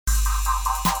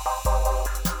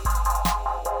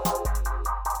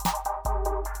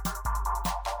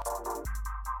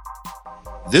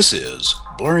This is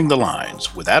Blurring the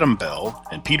Lines with Adam Bell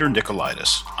and Peter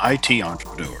Nicolaitis, IT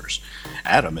entrepreneurs.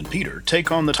 Adam and Peter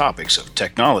take on the topics of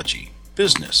technology,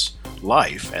 business,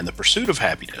 life, and the pursuit of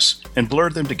happiness and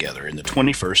blur them together in the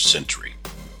 21st century.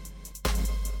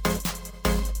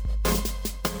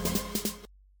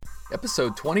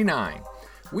 Episode 29.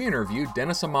 We interviewed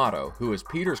Dennis Amato, who is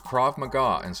Peter's Krav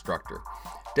Maga instructor.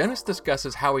 Dennis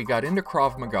discusses how he got into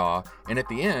Krav Maga, and at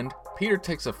the end, Peter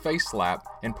takes a face slap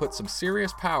and puts some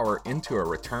serious power into a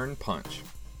return punch.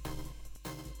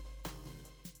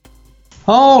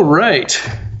 All right.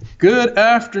 Good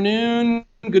afternoon,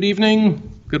 good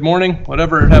evening, good morning,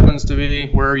 whatever it happens to be,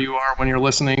 where you are when you're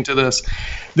listening to this.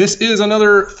 This is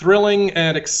another thrilling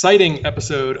and exciting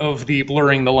episode of the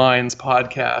Blurring the Lines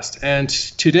podcast. And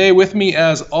today with me,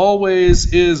 as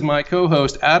always, is my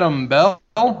co-host, Adam Bell.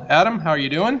 Adam, how are you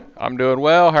doing? I'm doing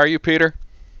well. How are you, Peter?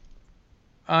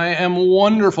 I am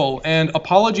wonderful, and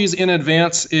apologies in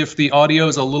advance if the audio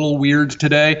is a little weird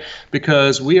today,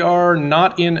 because we are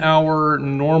not in our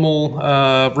normal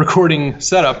recording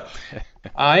setup.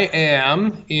 I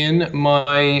am in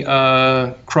my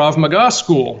Krav Maga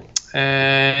school,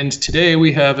 and today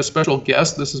we have a special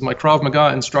guest. This is my Krav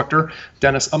Maga instructor,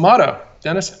 Dennis Amato.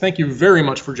 Dennis, thank you very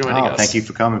much for joining us. Thank you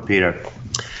for coming, Peter.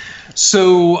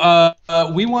 So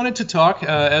we wanted to talk,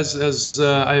 as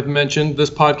I have mentioned, this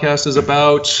podcast is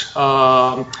about,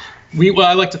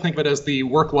 I like to think of it as the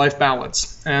work-life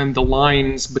balance and the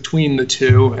lines between the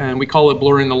two. And we call it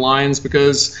blurring the lines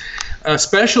because,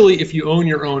 especially if you own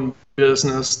your own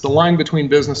business, the line between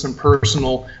business and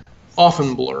personal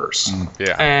often blurs.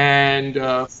 Yeah.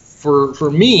 And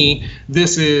for me,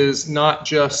 this is not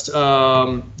just,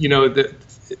 for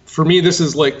me, this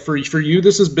is like, for you,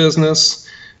 this is business.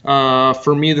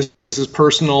 For me, this is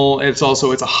personal. It's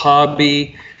a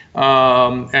hobby.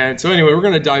 And so anyway, we're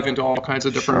going to dive into all kinds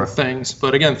of different things.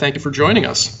 But again, thank you for joining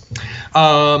us.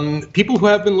 People who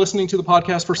have been listening to the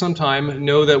podcast for some time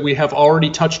know that we have already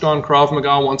touched on Krav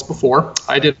Maga once before.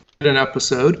 I did an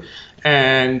episode,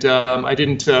 and I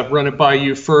didn't run it by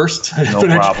you first. No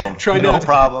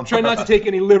problem. Try not to take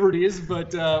any liberties,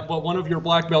 but one of your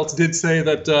black belts did say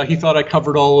that he thought I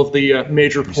covered all of the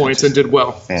major points and did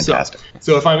well. Fantastic.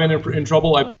 So if I'm in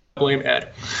trouble, I blame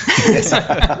Ed.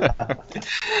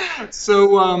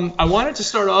 So I wanted to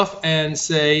start off and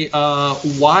say,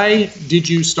 why did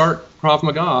you start Krav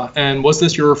Maga, and was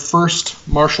this your first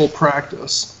martial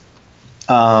practice?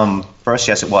 First,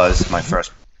 yes, it was my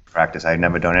first practice. I had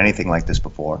never done anything like this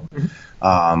before.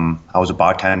 Mm-hmm. I was a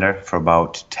bartender for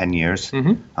about 10 years.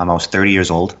 Mm-hmm. I was 30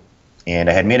 years old, and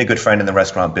I had made a good friend in the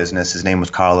restaurant business. His name was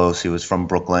Carlos. He was from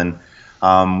Brooklyn.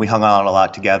 We hung out a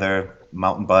lot together,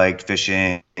 mountain biked,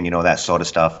 fishing, that sort of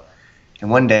stuff. And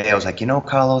one day I was like,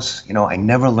 Carlos, I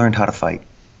never learned how to fight.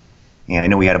 And I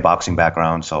knew we had a boxing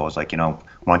background, so I was like, why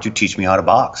don't you teach me how to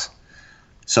box?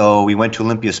 So we went to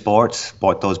Olympia Sports,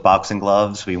 bought those boxing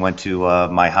gloves. We went to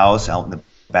my house out in the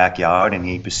backyard, and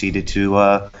he proceeded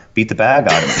to beat the bag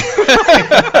out of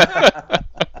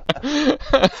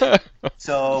me.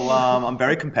 So I'm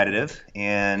very competitive,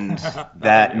 and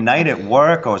that night at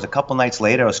work, or it was a couple nights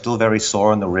later, I was still very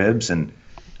sore in the ribs, and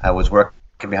I was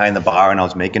working behind the bar, and I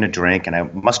was making a drink, and I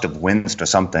must have winced or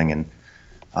something, and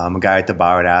a guy at the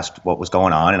bar had asked what was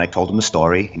going on, and I told him the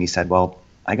story, and he said, well,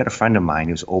 I got a friend of mine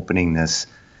who's opening this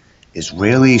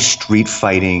Israeli street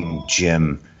fighting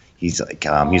gym. He's like,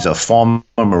 he's a former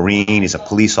Marine, he's a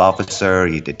police officer,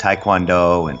 he did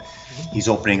Taekwondo, and he's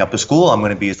opening up a school. I'm going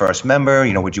to be his first member.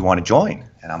 Would you want to join?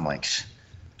 And I'm like,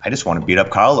 I just want to beat up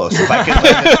Carlos. If I can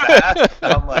learn this fast,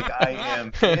 I'm like, I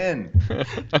am in.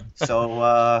 So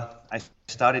I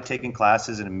started taking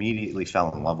classes and immediately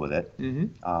fell in love with it.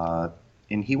 Mm-hmm.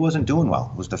 And he wasn't doing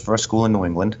well. It was the first school in New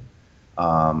England.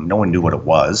 No one knew what it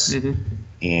was. Mm-hmm.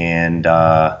 And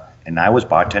I was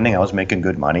bartending. I was making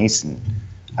good money. And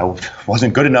I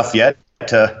wasn't good enough yet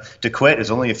to quit. It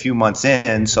was only a few months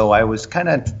in, so I was kind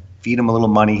of feed him a little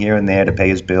money here and there to pay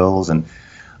his bills. And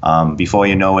before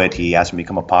you know it, he asked me to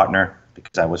become a partner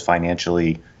because I was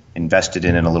financially invested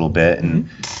in it a little bit, and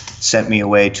sent me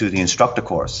away to the instructor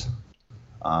course.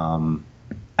 I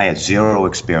had zero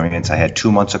experience. I had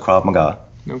 2 months of Krav Maga.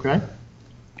 Okay.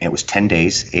 It was 10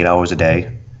 days, 8 hours a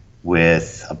day,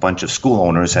 with a bunch of school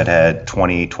owners that had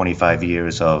 20, 25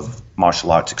 years of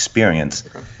martial arts experience.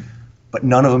 Okay. But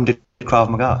none of them did Krav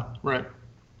Maga. Right.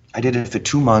 I did it for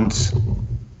 2 months,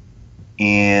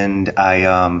 and I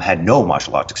had no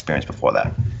martial arts experience before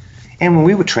that. And when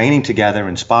we were training together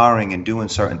and sparring and doing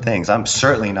certain things, I'm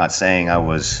certainly not saying I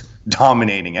was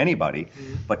dominating anybody,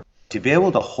 but to be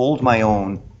able to hold my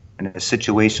own in a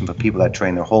situation for people that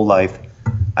train their whole life,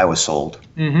 I was sold.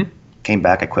 Mm-hmm. Came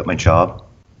back, I quit my job,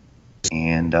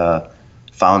 and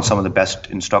found some of the best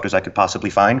instructors I could possibly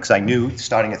find, because I knew,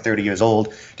 starting at 30 years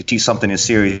old, to teach something as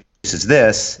serious as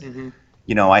this,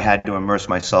 I had to immerse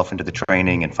myself into the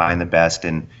training and find the best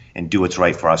and do what's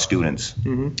right for our students.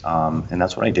 And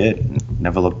that's what I did.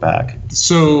 Never looked back.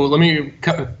 So let me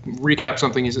recap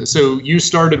something you said. So you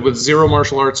started with zero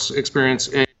martial arts experience,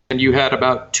 and you had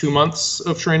about 2 months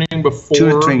of training before.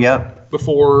 2 or 3, yeah.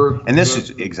 Before. And this is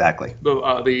exactly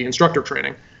the instructor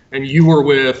training, and you were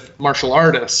with martial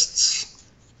artists,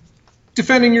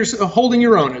 holding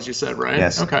your own, as you said, right?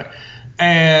 Yes. Okay.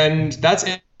 And that's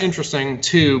interesting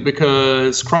too,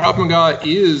 because Krav Maga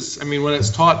is, when it's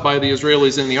taught by the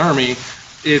Israelis in the army,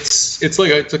 it's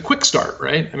a quick start,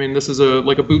 right? This is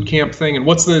like a boot camp thing. And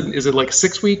is it like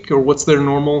 6 week, or what's their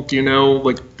normal? Do you know?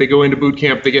 Like, they go into boot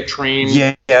camp, they get trained.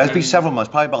 Yeah, it'd be several months,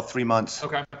 probably about 3 months.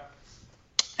 Okay.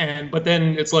 But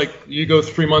then it's like you go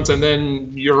 3 months and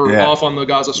then you're off on the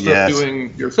Gaza Strip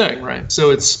doing your thing, right? So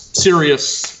it's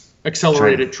serious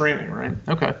accelerated training, right?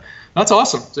 Okay. That's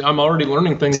awesome. I'm already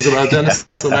learning things about Dennis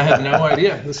that I had no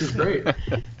idea. This is great.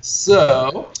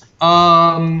 So,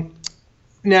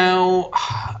 now,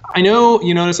 I know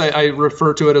you notice I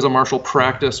refer to it as a martial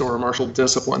practice or a martial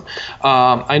discipline.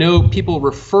 I know people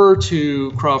refer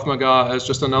to Krav Maga as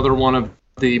just another one of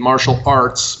the martial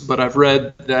arts, but I've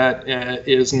read that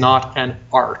it is not an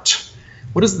art.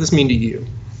 What does this mean to you?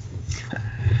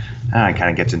 It kind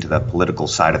of gets into the political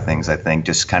side of things, I think,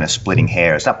 just kind of splitting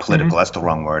hairs. Not political, that's the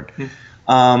wrong word.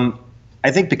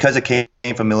 I think because it came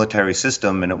from a military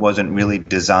system and it wasn't really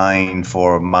designed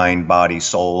for mind, body,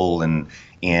 soul,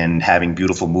 and having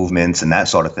beautiful movements and that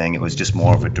sort of thing. It was just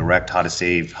more of a direct how to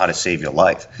save your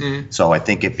life. So I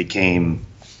think it became,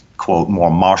 quote,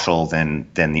 more martial than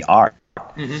the art.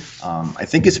 I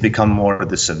think it's become more of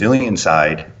the civilian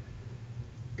side.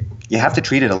 You have to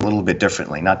treat it a little bit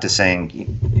differently. Not to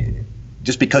saying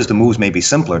just because the moves may be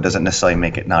simpler doesn't necessarily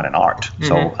make it not an art.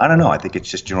 So I don't know. I think it's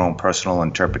just your own personal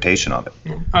interpretation of it.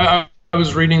 I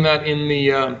was reading that in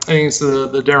the I think it's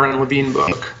the Darren Levine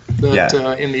book that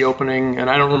in the opening, and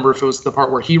I don't remember if it was the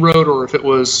part where he wrote or if it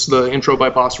was the intro by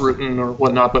Boss Rutan or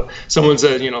whatnot. But someone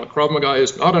said, Krav Maga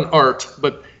is not an art,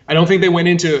 but I don't think they went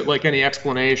into like any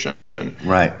explanation.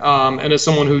 Right. And as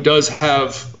someone who does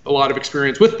have a lot of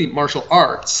experience with the martial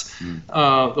arts,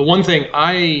 the one thing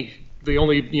the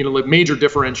only major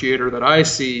differentiator that I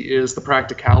see is the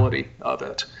practicality of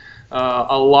it.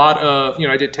 A lot of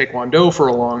I did Taekwondo for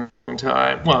a long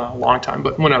time. Well, a long time,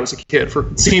 but when I was a kid,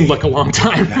 it seemed like a long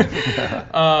time.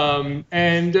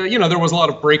 And there was a lot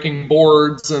of breaking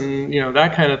boards and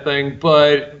that kind of thing,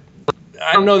 but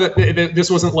I don't know that this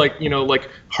wasn't like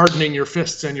hardening your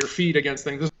fists and your feet against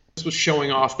things. This was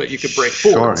showing off that you could break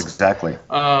boards. Sure, exactly.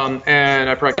 And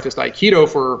I practiced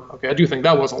Aikido I do think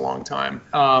that was a long time.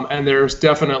 And there's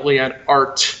definitely an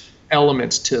art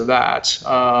element to that.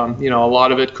 A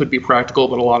lot of it could be practical,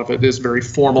 but a lot of it is very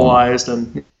formalized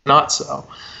and not so.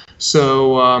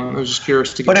 So I was just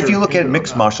curious to get. But if you look at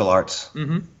mixed martial arts,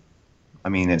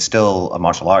 it's still a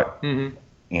martial art.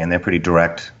 And they're pretty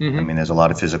direct. There's a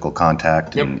lot of physical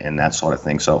contact and that sort of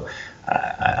thing. So,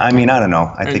 I don't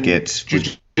know. I think it's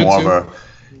more of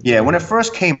a, when it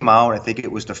first came out, I think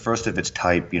it was the first of its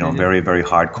type, very, very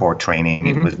hardcore training.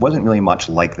 It wasn't really much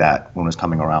like that when it was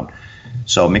coming around.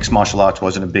 So mixed martial arts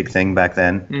wasn't a big thing back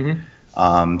then.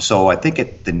 So I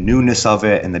think the newness of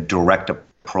it and the direct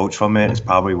approach from it is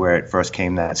probably where it first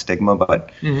came, that stigma.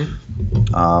 But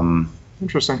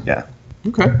interesting. Yeah.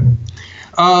 Okay.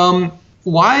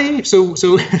 Why? So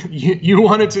you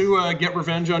wanted to get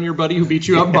revenge on your buddy who beat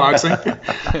you up in boxing.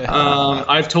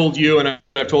 I've told you and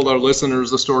I've told our listeners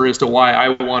the story as to why I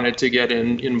wanted to get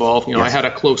involved. I had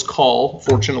a close call.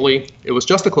 Fortunately, it was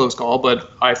just a close call,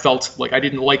 but I felt like I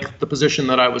didn't like the position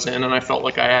that I was in, and I felt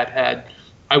like I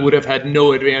would have had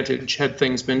no advantage had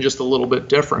things been just a little bit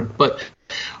different. But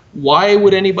why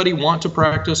would anybody want to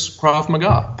practice Krav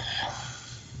Maga?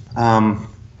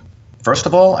 First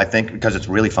of all, I think because it's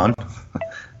really fun.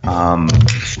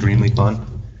 Extremely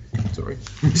fun. Sorry.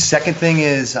 Second thing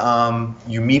is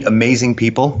you meet amazing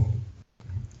people.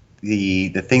 The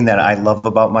thing that I love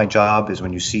about my job is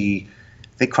when you see,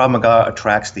 I think Krav Maga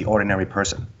attracts the ordinary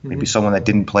person. Maybe someone that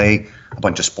didn't play a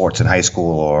bunch of sports in high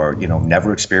school or,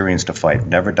 never experienced a fight,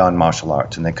 never done martial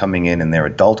arts, and they're coming in their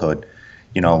adulthood,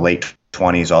 late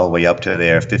 20s all the way up to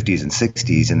their 50s and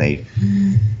 60s, and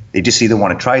they just either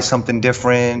want to try something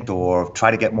different or try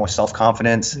to get more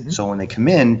self-confidence. So when they come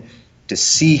in, to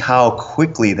see how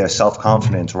quickly their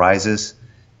self-confidence rises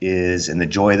and the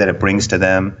joy that it brings to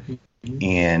them.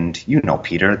 And,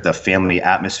 Peter, the family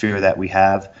atmosphere that we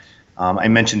have. I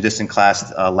mentioned this in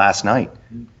class last night.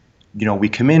 We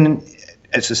come in,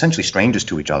 it's essentially strangers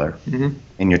to each other, Mm-hmm.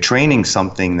 and you're training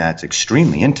something that's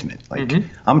extremely intimate. Like, Mm-hmm.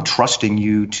 I'm trusting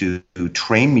you to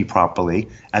train me properly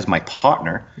as my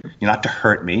partner. You're not to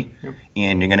hurt me, Yep.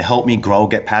 and you're going to help me grow,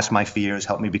 get past my fears,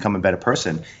 help me become a better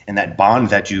person. And that bond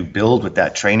that you build with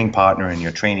that training partner and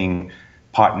your training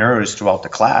partners throughout the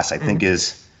class, I think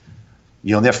is,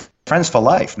 they're friends for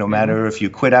life, no matter if you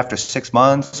quit after 6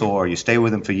 months or you stay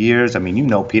with them for years. I mean,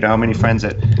 Peter, how many friends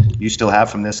that you still have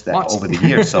from this that Lots. over the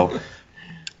years. So,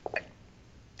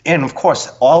 and of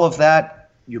course, all of that,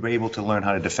 you're able to learn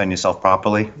how to defend yourself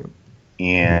properly.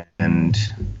 And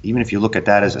even if you look at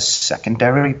that as a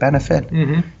secondary benefit,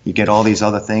 Mm-hmm. you get all these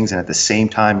other things, and at the same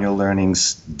time, you're learning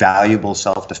valuable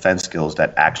self-defense skills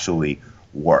that actually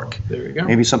work. There you go.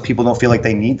 Maybe some people don't feel like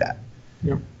they need that,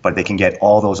 Yep. but they can get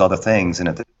all those other things, and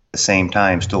at the same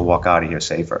time, still walk out of here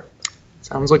safer.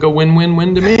 Sounds like a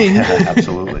win-win-win to me.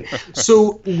 Absolutely.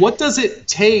 So what does it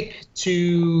take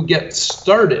to get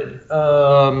started?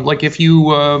 Like if you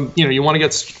want to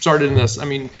get started in this, I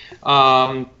mean,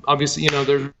 obviously,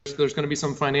 there's going to be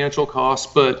some financial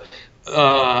costs, but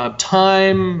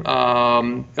time,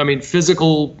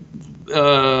 physical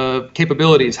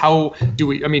capabilities. How do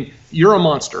we, you're a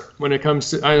monster when it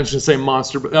comes to, I should say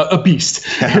monster, but a beast,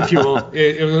 if you will,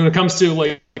 when it comes to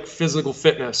like physical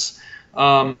fitness.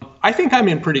 I think I'm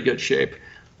in pretty good shape.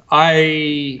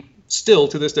 I still,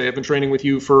 to this day, have been training with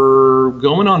you for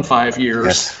going on 5 years.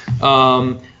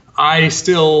 Yes. I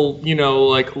still,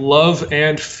 love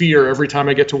and fear every time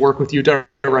I get to work with you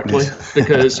directly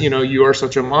because, you are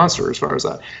such a monster as far as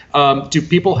that. Do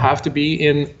people have to be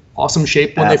in awesome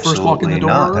shape when they first walk in the door?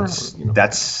 No,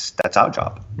 that's our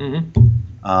job.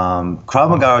 Mm-hmm. Krav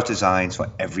Maga is designed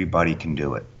so everybody can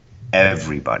do it.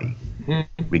 Everybody.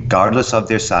 Mm-hmm. Regardless of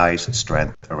their size,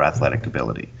 strength, or athletic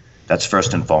ability. That's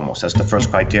first and foremost. That's the first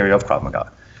criteria of Krav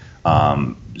Maga.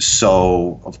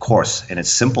 So, of course, and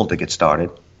it's simple to get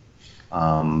started.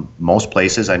 Most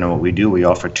places, I know what we do, we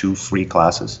offer 2 free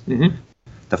classes. Mm-hmm.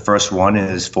 The first one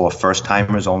is for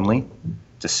first-timers only.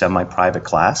 It's a semi-private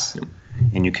class. Yep.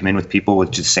 And you come in with people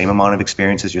with the same amount of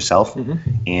experience as yourself, Mm-hmm.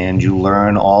 and you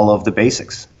learn all of the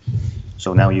basics.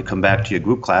 So now you come back to your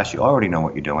group class, you already know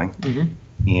what you're doing,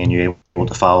 Mm-hmm. and you're able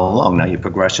to follow along. Now your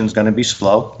progression's going to be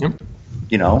slow. Yep.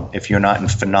 If you're not in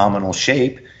phenomenal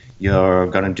shape, you're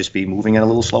going to just be moving at a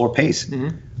little slower pace.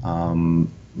 Mm-hmm.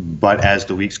 But as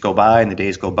the weeks go by and the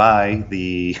days go by,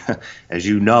 as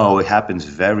you know, it happens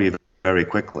very, very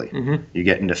quickly. Mm-hmm. You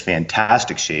get into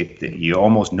fantastic shape. You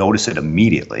almost notice it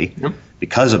immediately Yep.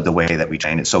 because of the way that we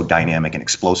train. It's so dynamic and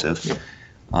explosive. Yep.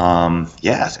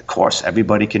 Yes, of course,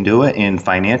 everybody can do it. And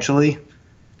financially,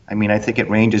 I think it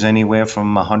ranges anywhere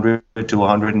from $100 to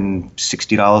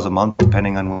 $160 a month,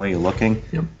 depending on where you're looking.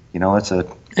 Yep. It's a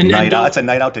And night out. don't- It's a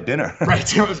night out to dinner.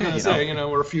 Right. I was going to say,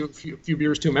 we're a few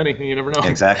beers too many. You never know.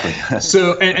 Exactly.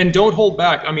 So, and don't hold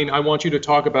back. I want you to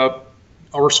talk about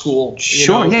our school.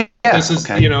 Sure. Yeah. This is,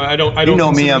 Okay. I don't. You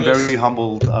know me. consider I'm this- very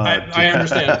humbled. I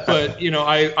understand, but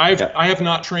I have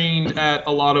not trained at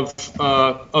a lot of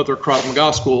other Krav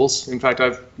Maga schools. In fact,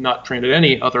 I've not trained at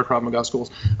any other Krav Maga schools,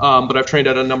 but I've trained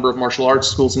at a number of martial arts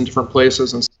schools in different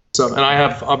places and stuff. And I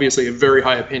have obviously a very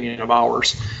high opinion of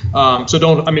ours. So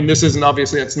don't. This isn't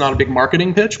obviously it's not a big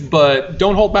marketing pitch, but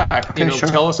don't hold back. Okay, sure.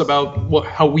 Tell us about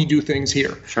how we do things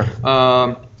here. Sure.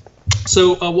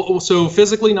 So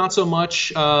physically, not so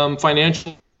much.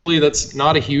 Financially, that's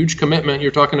not a huge commitment.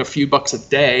 You're talking a few bucks a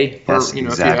day, Yes, if you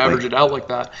exactly. average it out like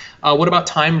that. What about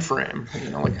time frame?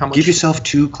 Like how much? Give yourself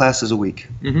 2 classes a week.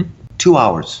 Mm-hmm. 2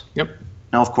 hours. Yep.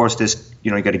 Now, of course,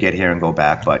 you got to get here and go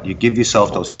back, but you give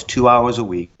yourself those 2 hours a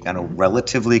week on a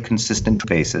relatively consistent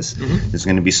basis. Mm-hmm. There's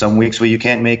going to be some weeks where you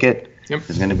can't make it. Yep.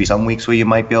 There's going to be some weeks where you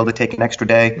might be able to take an extra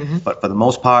day, Mm-hmm. but for the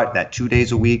most part, that 2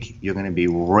 days a week, you're going to be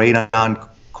right on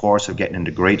course of getting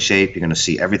into great shape. You're going to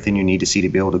see everything you need to see to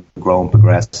be able to grow and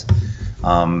progress.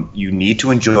 You need to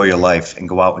enjoy your life and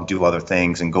go out and do other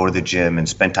things and go to the gym and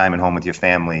spend time at home with your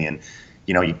family and,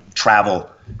 you travel.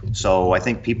 So I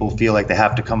think people feel like they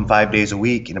have to come 5 days a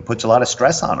week, and it puts a lot of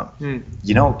stress on them.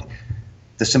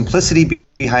 The simplicity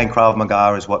behind Krav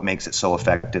Maga is what makes it so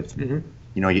effective. Mm-hmm.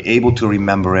 You're able to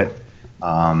remember it.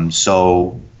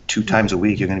 So 2 times a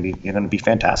week, you're going to be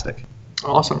fantastic.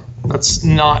 Awesome. That's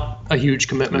not a huge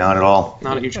commitment. Not at all.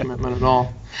 Not a huge commitment at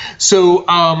all. So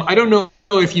I don't know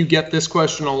if you get this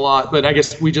question a lot, but I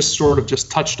guess we just sort of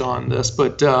just touched on this.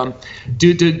 But do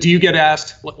you get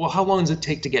asked, well, how long does it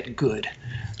take to get good?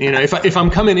 If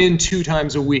I'm coming in 2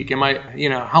 times a week,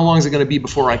 how long is it going to be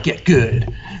before I get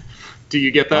good? Do you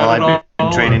get that at all?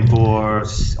 I've been training for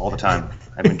all the time.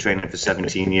 I've been training for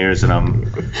 17 years, and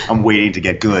I'm waiting to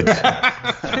get good.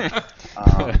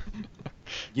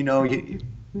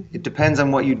 it depends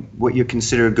on what you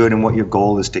consider good and what your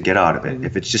goal is to get out of it.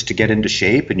 If it's just to get into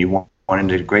shape and you want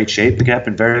into great shape, it can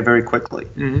happen very, very quickly.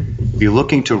 If you're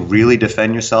looking to really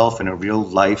defend yourself in a real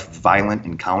life violent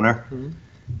encounter,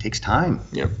 it takes time.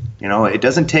 It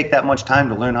doesn't take that much time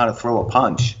to learn how to throw a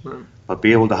punch, but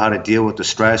be able to how to deal with the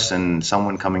stress and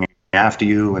someone coming after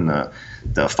you, and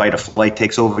the fight or flight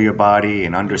takes over your body,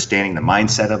 and understanding the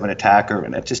mindset of an attacker,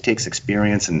 and it just takes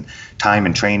experience and time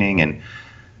and training, and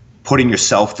putting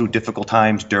yourself through difficult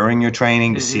times during your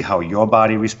training to see how your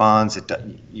body responds.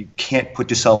 You can't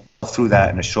put yourself through that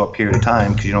in a short period of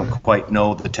time because you don't quite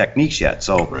know the techniques yet.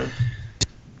 So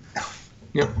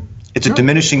it's a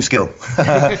diminishing skill.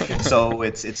 So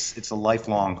it's a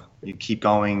lifelong. You keep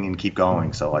going and keep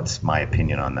going. So that's my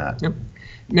opinion on that.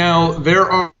 Now, there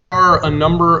are a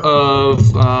number of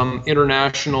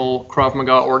international Krav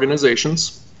Maga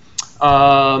organizations.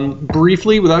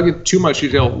 Briefly, without getting too much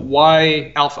detail,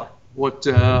 why Alpha? What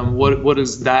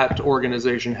does that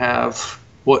organization have?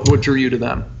 What drew you to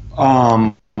them?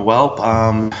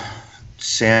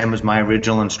 Sam was my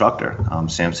original instructor.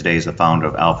 Sam today is the founder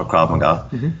of Alpha Krav Maga.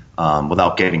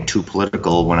 Without getting too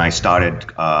political, when I started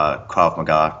Krav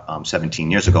Maga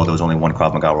 17 years ago, there was only one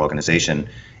Krav Maga organization,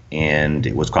 and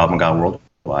it was Krav Maga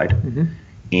Worldwide.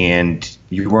 And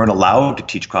you weren't allowed to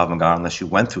teach Krav Maga unless you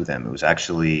went through them. It was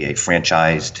actually a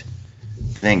franchised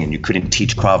thing, and you couldn't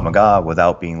teach Krav Maga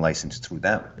without being licensed through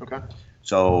them.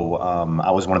 So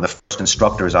I was one of the first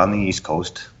instructors on the East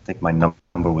Coast. I think my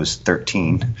number was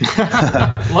 13.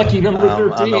 Lucky number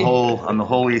 13. On the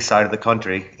whole east side of the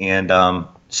country. And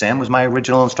Sam was my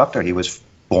original instructor. He was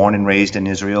born and raised in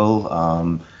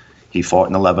Israel. He fought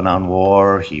in the Lebanon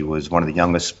War. He was one of the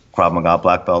youngest Krav Maga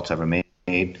black belts ever made.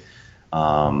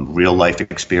 Real life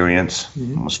experience,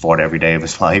 almost fought every day of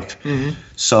his life.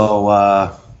 So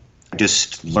I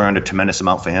just learned a tremendous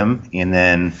amount for him. And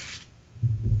then,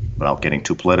 without getting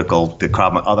too political, the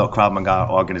other Krav Maga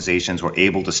organizations were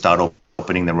able to start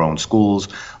opening their own schools.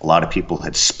 A lot of people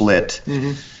had split.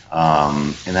 And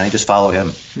then I just followed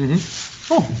him.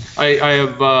 Cool. I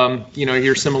have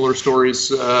hear similar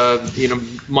stories. I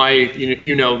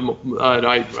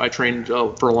trained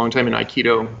for a long time in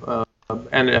Aikido.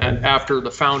 And after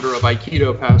the founder of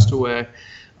Aikido passed away,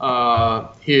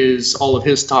 all of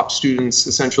his top students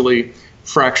essentially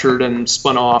fractured and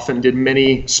spun off and did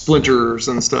many splinters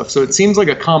and stuff. So it seems like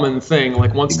a common thing.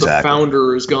 Like once the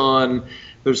founder is gone,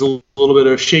 there's a little bit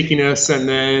of shakiness, and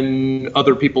then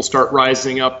other people start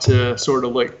rising up to sort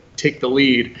of like take the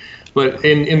lead. But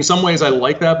in some ways I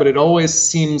like that, but it always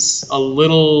seems a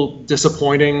little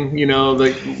disappointing,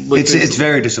 it's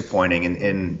very disappointing.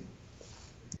 And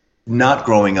not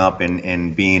growing up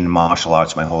and being in martial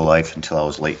arts my whole life until I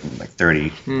was late in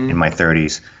my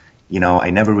 30s, I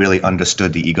never really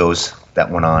understood the egos that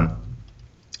went on,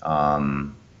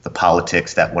 the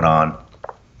politics that went on,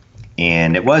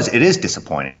 and it is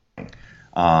disappointing.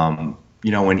 When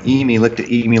Emi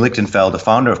Lichtenfeld, the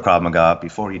founder of Krav Maga,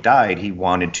 before he died, he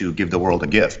wanted to give the world a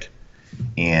gift,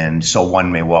 and so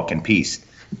one may walk in peace,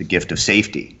 the gift of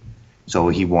safety. So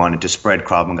he wanted to spread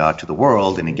Krav Maga to the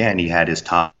world, and again, he had his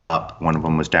top. One of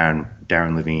them was Darren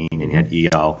Levine, and he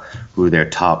had EL, who were their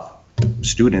top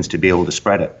students, to be able to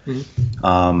spread it.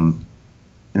 And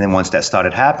then once that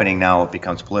started happening, now it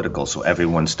becomes political. So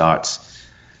everyone starts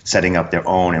setting up their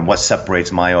own. And what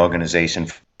separates my organization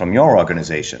from your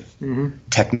organization?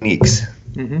 Techniques.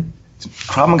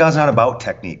 Krav Maga is not about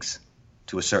techniques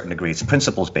to a certain degree. It's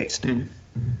principles based.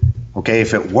 Okay,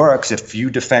 if it works, if you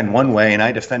defend one way and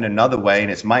I defend another way, and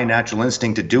it's my natural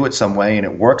instinct to do it some way, and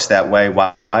it works that way,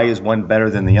 why is one better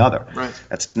than the other? Right.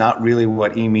 That's not really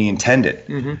what Emi intended.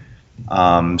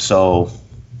 So,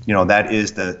 that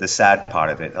is the sad part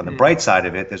of it. On the bright side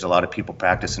of it, there's a lot of people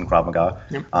practicing Krav Maga.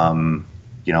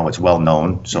 It's well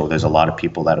known, so there's a lot of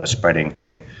people that are spreading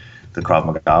the Krav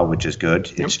Maga, which is good.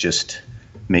 It's just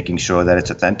making sure that it's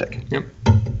authentic.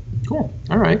 Cool.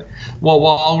 All right. Well,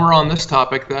 while we're on this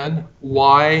topic, then,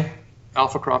 why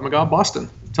Alpha Krav Maga Boston?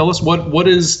 Tell us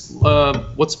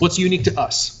what's unique to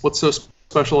us. What's so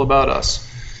special about us?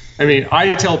 I mean,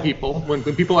 I tell people when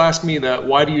people ask me that,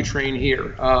 why do you train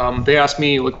here? They ask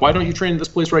me, like, why don't you train this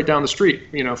place right down the street,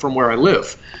 from where I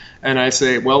live? And I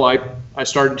say, well, I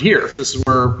started here. This is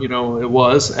where it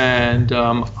was, and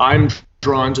I'm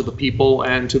drawn to the people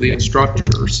and to the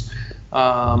instructors.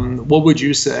 What would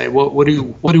you say? What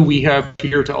do we have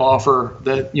here to offer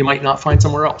that you might not find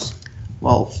somewhere else?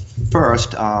 Well,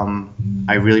 first,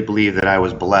 I really believe that I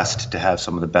was blessed to have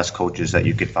some of the best coaches that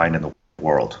you could find in the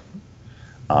world.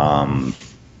 And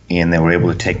they were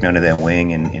able to take me under their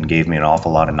wing and gave me an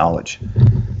awful lot of knowledge.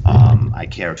 I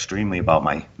care extremely about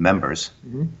my members,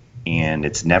 and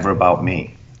it's never about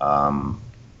me.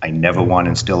 I never want to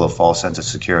instill a false sense of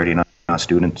security in our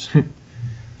students.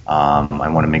 I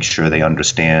want to make sure they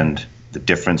understand the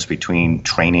difference between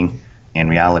training and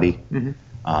reality.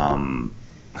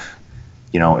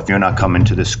 If you're not coming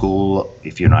to the school,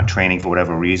 if you're not training for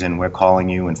whatever reason, we're calling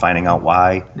you and finding out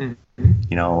why.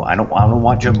 I don't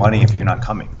want your money if you're not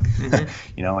coming.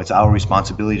 It's our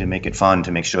responsibility to make it fun,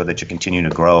 to make sure that you continue to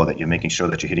grow, that you're making sure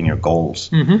that you're hitting your goals.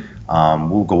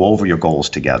 We'll go over your goals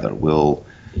together. I'll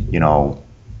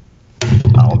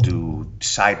do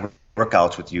side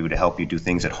workouts with you to help you do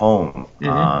things at home.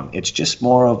 It's just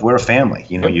more of, we're a family.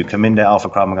 You come into Alpha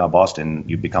Krav Maga Boston,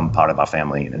 you become part of our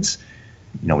family, and it's,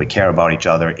 we care about each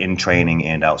other in training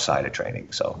and outside of training.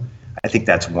 So I think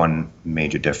that's one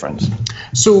major difference.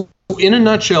 So in a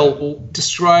nutshell,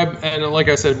 describe, and like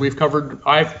I said,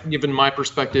 I've given my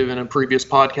perspective in a previous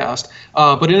podcast,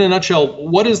 but in a nutshell,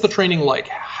 what is the training like?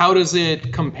 How does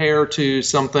it compare to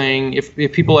something, if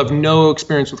people have no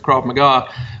experience with Krav Maga,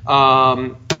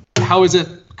 how is it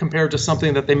compared to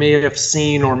something that they may have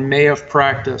seen or may have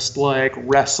practiced, like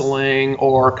wrestling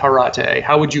or karate?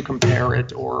 How would you compare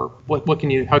it, or how can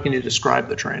you describe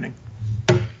the training?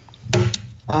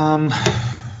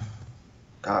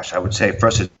 Gosh, I would say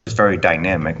first it's very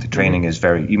dynamic. The training is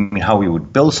very, you mean how we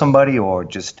would build somebody, or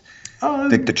just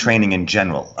the training in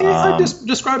general? Just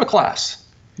describe a class.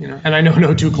 And I know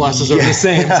no two classes are the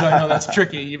same, so I know that's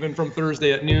tricky, even from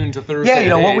Thursday at noon to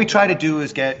Thursday at 8. What we try to do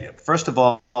is first of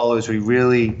all, is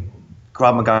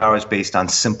Krav Maga is based on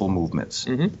simple movements.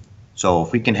 So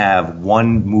if we can have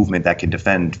one movement that can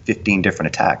defend 15 different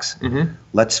attacks,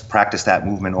 let's practice that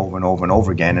movement over and over and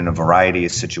over again in a variety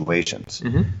of situations.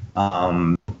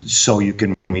 So you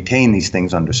can retain these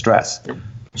things under stress.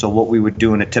 So what we would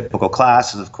do in a typical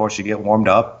class is, of course, you get warmed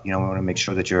up. We want to make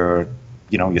sure that you're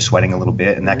sweating a little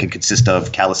bit, and that could consist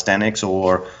of calisthenics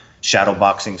or shadow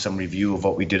boxing, some review of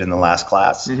what we did in the last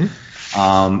class.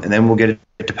 And then we'll get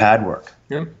to pad work.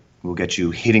 We'll get you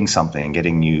hitting something,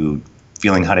 getting you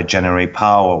feeling how to generate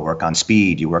power, work on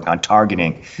speed, you work on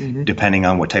targeting, depending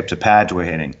on what types of pads we're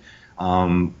hitting.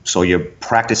 So you're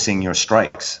practicing your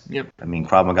strikes. I mean,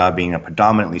 Krav Maga being a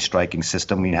predominantly striking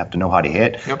system, we have to know how to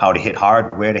hit, how to hit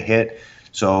hard, where to hit.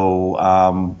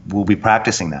 So we'll be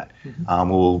practicing that.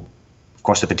 Of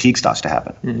course, the fatigue starts to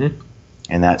happen.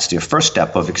 And that's your first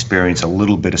step of experience a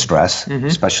little bit of stress,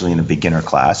 especially in a beginner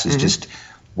class, is just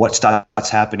what starts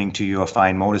happening to your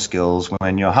fine motor skills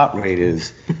when your heart rate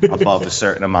is above a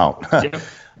certain amount.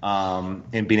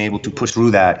 And being able to push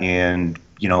through that and,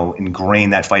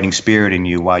 ingrain that fighting spirit in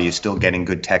you while you're still getting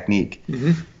good technique.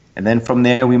 And then from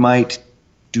there, we might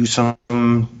do some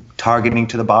targeting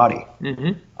to the body.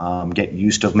 Get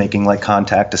used to making light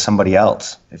contact to somebody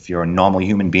else. If you're a normal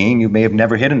human being, you may have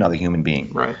never hit another human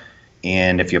being.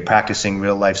 And if you're practicing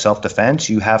real life self-defense,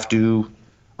 you have to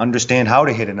understand how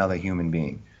to hit another human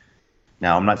being.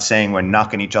 Now, I'm not saying we're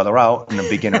knocking each other out in a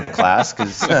beginner class,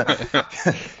 because,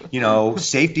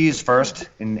 safety is first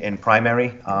and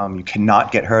primary. You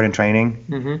cannot get hurt in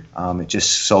training. It's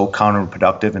just so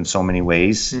counterproductive in so many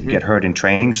ways. You get hurt in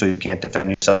training, so you can't defend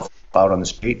yourself out on the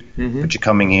street. But you're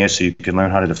coming here so you can learn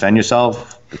how to defend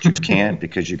yourself, but you can't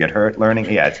because you get hurt learning.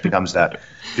 It becomes that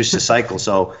vicious cycle.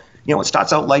 So, it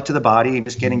starts out light to the body, and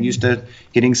just getting used to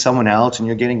hitting someone else, and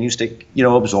you're getting used to,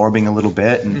 absorbing a little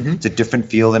bit, and it's a different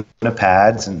feel than the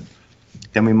pads. And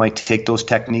then we might take those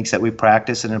techniques that we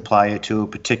practice and apply it to a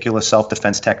particular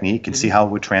self-defense technique and see how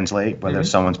it would translate, whether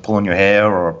someone's pulling your hair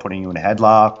or putting you in a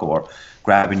headlock or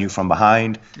grabbing you from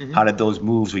behind. How did those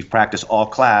moves we've practiced all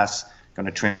class going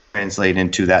to translate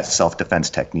into that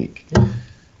self-defense technique?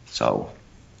 So...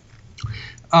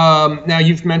 now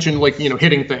you've mentioned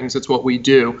hitting things. It's what we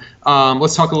do.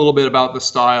 Let's talk a little bit about the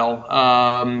style.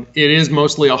 It is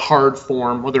mostly a hard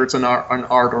form, whether it's an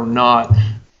art or not.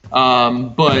 So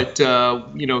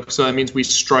that means we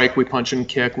strike, we punch and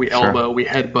kick, we elbow, we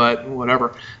headbutt,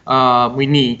 whatever. We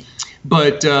knee.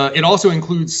 But it also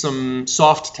includes some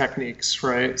soft techniques,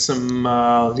 right? Some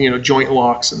joint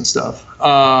locks and stuff.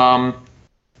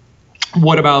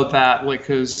 What about that?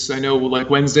 Because I know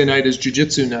Wednesday night is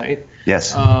jiu-jitsu night.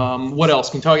 Yes. What else?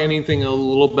 Can you talk anything a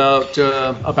little about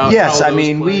Yes, how I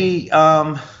mean, play?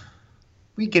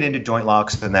 we get into joint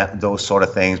locks and those sort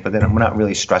of things, but then we're not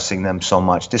really stressing them so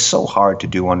much. They're so hard to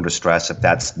do under stress if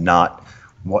that's not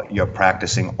what you're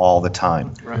practicing all the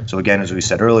time. Right. So again, as we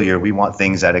said earlier, we want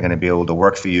things that are going to be able to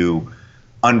work for you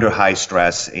under high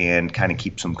stress and kind of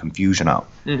keep some confusion out.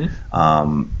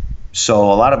 So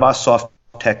a lot of our soft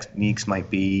techniques might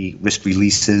be wrist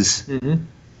releases.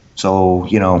 So,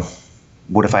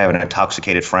 what if I have an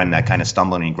intoxicated friend that kind of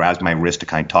stumbling and he grabs my wrist to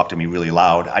kind of talk to me really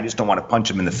loud? I just don't want to punch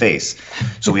him in the face.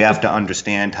 So we have to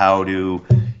understand how to,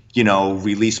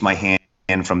 release my hand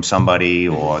from somebody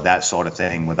or that sort of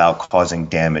thing without causing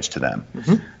damage to them.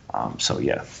 So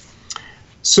yeah.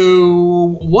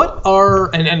 So what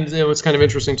are, and what's kind of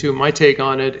interesting too, my take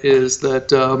on it is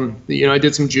that, I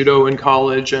did some judo in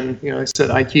college and, I said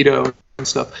Aikido and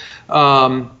stuff.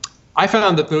 I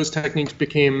found that those techniques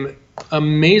became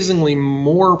amazingly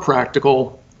more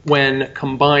practical when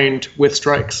combined with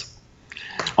strikes.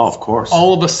 Oh, of course.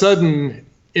 All of a sudden,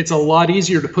 it's a lot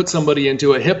easier to put somebody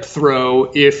into a hip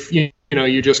throw if, you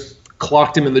just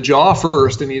clocked him in the jaw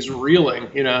first and he's reeling,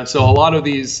 So a lot of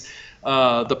these,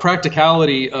 the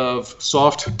practicality of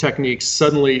soft techniques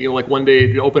suddenly, like one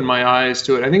day it opened my eyes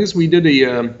to it. I think we did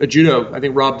a judo, I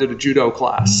think Rob did a judo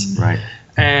class. Right.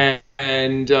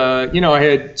 And I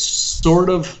had sort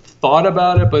of thought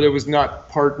about it, but it was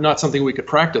not something we could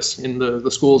practice in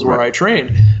the schools where I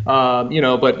trained. But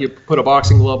you put a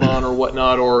boxing glove on or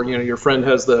whatnot, or your friend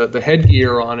has the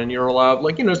headgear on, and you're allowed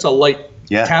it's a light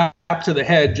tap to the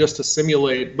head just to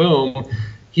simulate boom.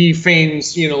 He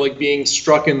feigns like being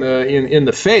struck in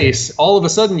the face. All of a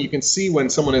sudden you can see when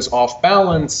someone is off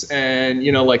balance and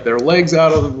like their legs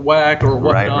out of whack or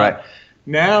whatnot. Right.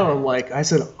 Now I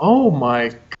said, oh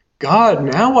my God,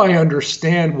 now I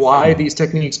understand why these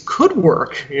techniques could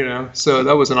work, So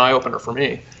that was an eye-opener for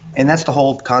me. And that's the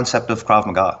whole concept of Krav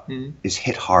Maga, is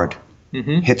hit hard.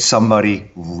 Hit somebody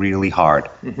really hard.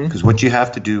 Because what you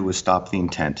have to do is stop the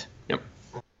intent. Yep.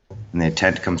 And the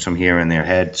intent comes from here in their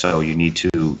head, so you need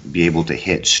to be able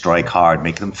to strike hard,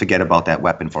 make them forget about that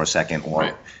weapon for a second,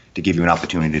 or to give you an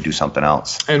opportunity to do something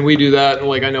else. And we do that,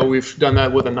 I know we've done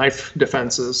that with the knife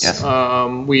defenses. Yes.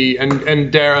 Adam,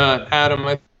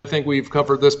 I think we've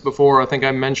covered this before. I think I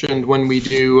mentioned when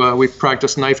we've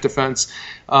practiced knife defense.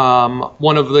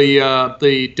 One of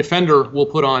the defender will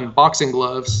put on boxing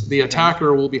gloves. The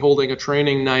attacker will be holding a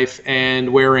training knife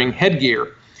and wearing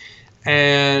headgear.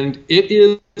 And it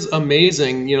is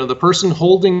amazing, the person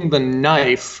holding the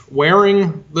knife,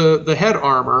 wearing the head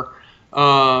armor,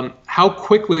 how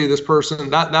quickly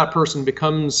that person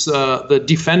becomes the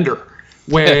defender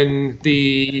when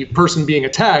the person being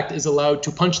attacked is allowed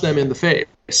to punch them in the face.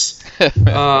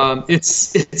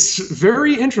 It's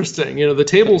very interesting. The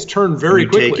tables turn very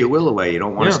quickly. You take your will away. You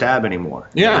don't want to stab anymore.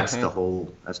 Yeah. That's the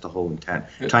whole intent.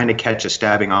 Trying to catch a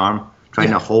stabbing arm, trying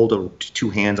to hold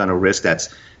two hands on a wrist that's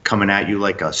coming at you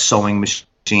like a sewing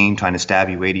machine, trying to stab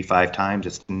you 85 times.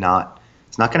 It's not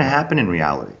going to happen in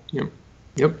reality.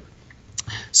 Yep.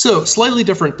 So, slightly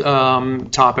different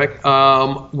topic.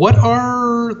 What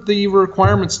are the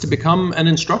requirements to become an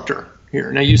instructor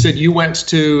here? Now, you said you went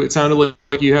to, it sounded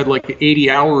like you had 80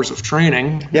 hours of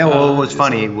training. Yeah, well, what was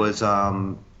funny was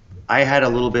I had a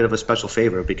little bit of a special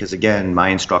favor because, again, my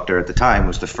instructor at the time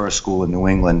was the first school in New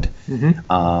England.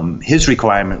 His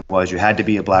requirement was you had to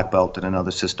be a black belt in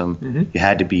another system. You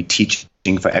had to be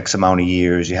teaching for X amount of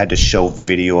years. You had to show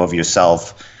video of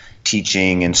yourself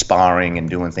teaching and sparring and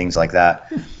doing things like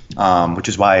that, which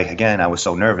is why, again, I was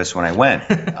so nervous when I went.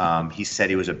 He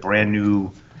said it was a brand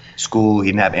new school. He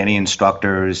didn't have any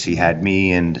instructors. He had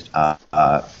me and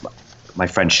my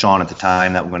friend Sean at the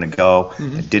time that were going to go.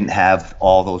 It didn't have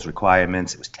all those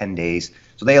requirements. It was 10 days.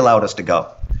 So they allowed us to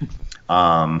go.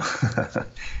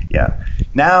 Yeah.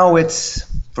 Now it's,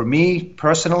 for me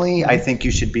personally, I think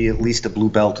you should be at least a blue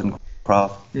belt in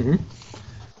Krav.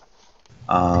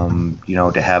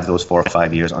 To have those 4 or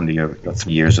 5 years under your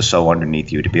 3 years or so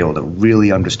underneath you to be able to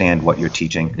really understand what you're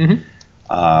teaching.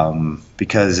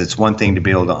 Because it's one thing to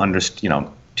be able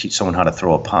to teach someone how to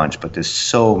throw a punch, but there's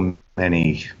so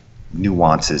many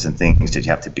nuances and things that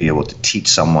you have to be able to teach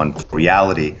someone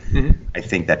reality. I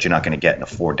think that you're not going to get in a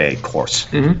 4-day course.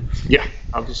 Yeah,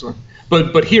 obviously.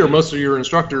 But here, most of your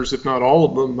instructors, if not all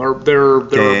of them, they're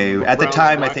at the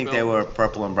time. I think they were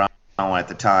purple and brown at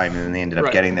the time, and then they ended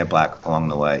up getting their black along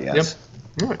the way. Yes.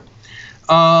 Yep. All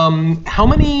right. How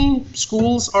many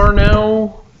schools are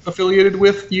now affiliated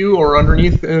with you or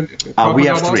underneath? We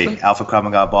have 3: Alpha Krav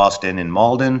Maga Boston in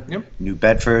Malden, New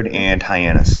Bedford, and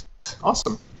Hyannis.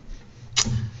 Awesome.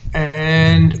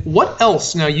 And what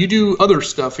else? Now, you do other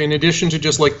stuff in addition to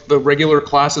just the regular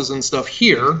classes and stuff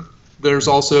here. There's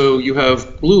also, you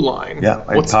have Blue Line. Yeah,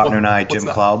 my partner and I, Jim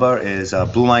Klauber, is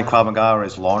Blue Line Krav Maga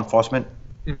is law enforcement.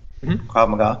 Krav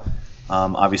Maga.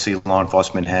 Obviously, law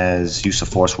enforcement has use of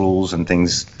force rules and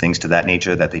things to that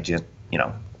nature that they just,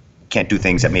 can't do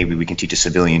things that maybe we can teach a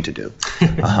civilian to do.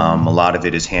 A lot of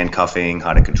it is handcuffing,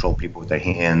 how to control people with their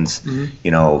hands,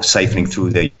 siphoning through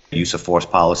their use of force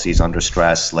policies under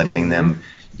stress, letting them,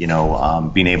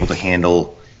 being able to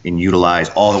handle and utilize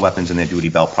all the weapons in their duty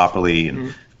belt properly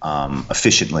and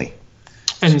efficiently.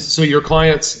 And so your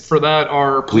clients for that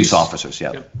are police officers,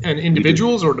 yeah. And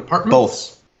individuals or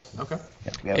departments? Okay.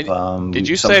 Yeah, we have, Did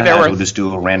you say there were? We'll just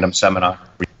do a random seminar.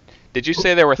 Did you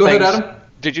say there were Go things? ahead, Adam.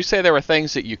 Did you say there were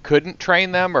things that you couldn't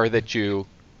train them, or that you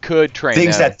could train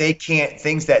Things them?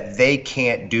 things that they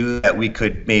can't do that we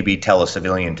could maybe tell a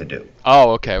civilian to do.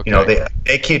 Oh, okay. You know,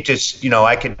 they can't just,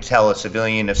 I could tell a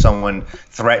civilian, if someone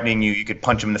threatening you, you could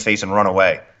punch them in the face and run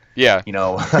away. Yeah.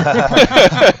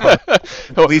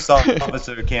 Police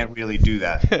officer can't really do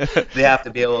that. They have to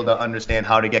be able to understand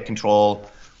how to get control,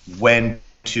 when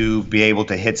to be able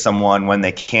to hit someone, when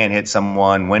they can't hit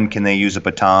someone, when can they use a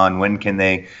baton, when can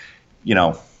they,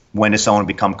 when does someone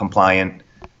become compliant.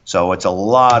 So it's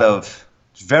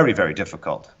it's very, very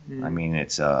difficult. I mean,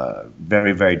 it's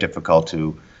very, very difficult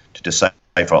to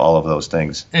decipher all of those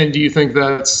things. And do you think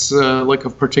that's like a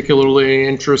particularly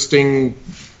interesting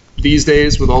these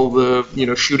days with all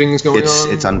the shootings going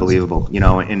on? It's unbelievable.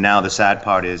 And now the sad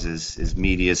part is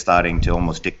media is starting to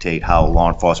almost dictate how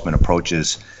law enforcement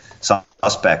approaches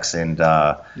suspects, and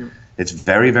it's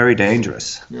very, very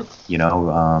dangerous. Yep.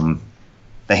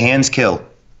 The hands kill.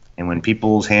 And when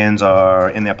people's hands are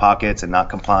in their pockets and not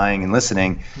complying and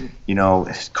listening,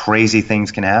 crazy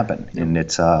things can happen. And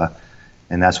it's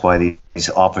and that's why these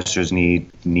officers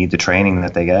need the training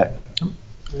that they get.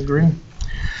 I agree.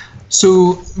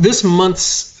 So this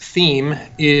month's theme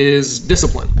is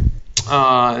discipline.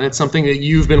 And it's something that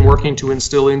you've been working to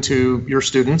instill into your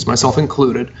students, myself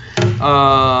included.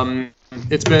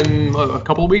 It's been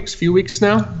few weeks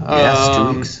now. Yes,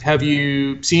 2 weeks. Have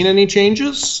you seen any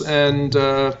changes? And,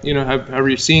 are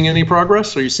you seeing any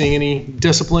progress? Are you seeing any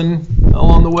discipline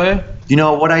along the way?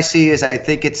 What I see is I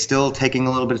think it's still taking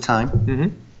a little bit of time.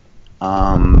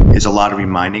 Mm-hmm. It's a lot of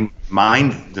reminding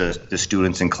the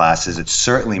students in classes. It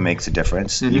certainly makes a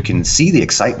difference. Mm-hmm. You can see the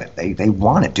excitement. They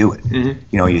want to do it.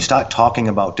 Mm-hmm. You start talking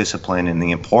about discipline and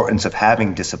the importance of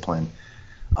having discipline.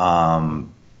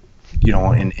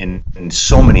 In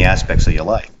so many aspects of your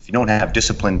life. If you don't have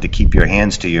discipline to keep your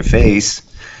hands to your face,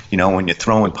 when you're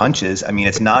throwing punches, I mean,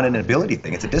 it's not an ability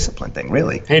thing. It's a discipline thing,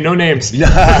 really. Hey, no names.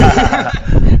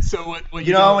 So what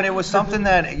and it was something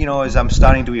that, as I'm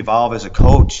starting to evolve as a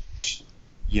coach,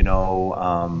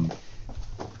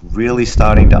 really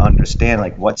starting to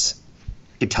understand,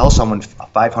 you tell someone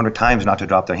 500 times not to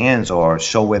drop their hands, or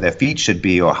show where their feet should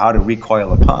be, or how to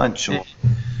recoil a punch, or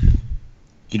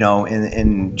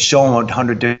and show them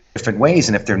 100 different ways.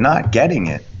 And if they're not getting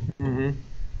it, mm-hmm.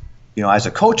 As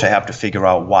a coach, I have to figure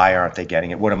out, why aren't they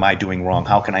getting it? What am I doing wrong?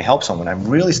 How can I help someone? I've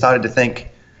really started to think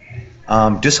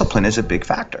discipline is a big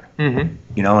factor.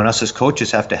 Mm-hmm. And us as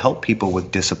coaches have to help people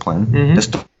with discipline. Mm-hmm. That's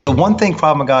the one thing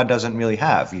Krav Maga doesn't really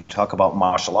have. You talk about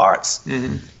martial arts,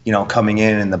 mm-hmm. Coming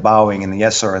in and the bowing and the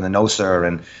yes sir and the no sir,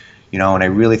 and and I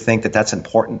really think that that's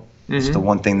important. Mm-hmm. It's the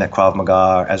one thing that Krav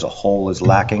Maga as a whole is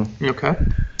lacking. Okay.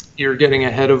 You're getting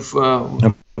ahead of.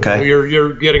 Okay.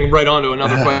 You're getting right on to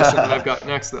another question that I've got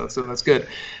next, though, so that's good.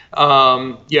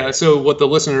 So what the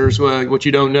listeners, what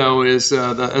you don't know is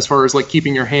as far as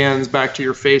keeping your hands back to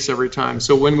your face every time.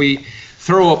 So when we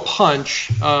throw a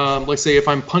punch, let's say if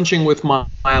I'm punching with my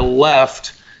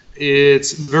left,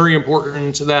 it's very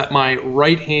important that my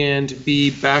right hand be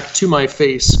back to my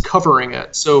face, covering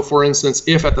it. So, for instance,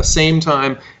 if at the same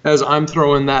time as I'm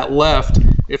throwing that left,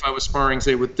 if I was sparring,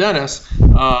 say, with Dennis,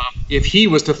 if he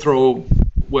was to throw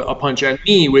a punch at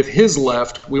me with his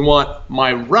left, we want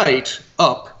my right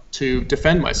up to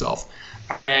defend myself.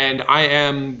 And I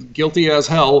am guilty as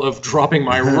hell of dropping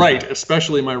my right,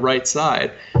 especially my right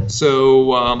side.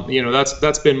 So,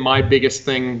 that's been my biggest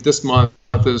thing this month.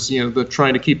 Is the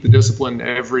trying to keep the discipline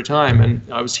every time. And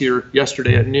I was here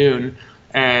yesterday at noon,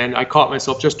 and I caught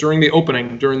myself just during the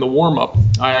opening, during the warm-up.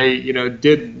 I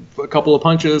did a couple of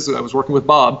punches. I was working with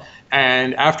Bob,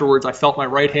 and afterwards I felt my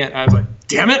right hand. I was like,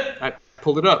 damn it, I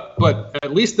pulled it up. But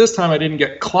at least this time I didn't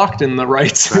get clocked in the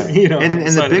right side. And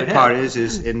the big part is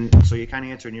so you're kind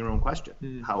of answering your own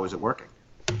question. How is it working?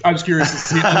 I was curious to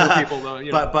see other people, though.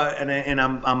 But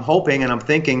I'm hoping and I'm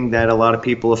thinking that a lot of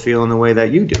people are feeling the way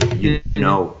that you do.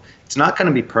 It's not going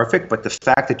to be perfect, but the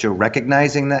fact that you're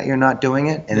recognizing that you're not doing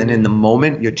it, and then in the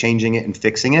moment you're changing it and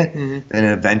fixing it, then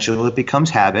eventually it becomes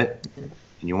habit, and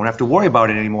you won't have to worry about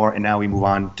it anymore. And now we move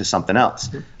on to something else.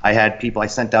 I had people, I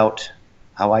sent out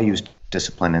how I used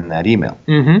discipline in that email,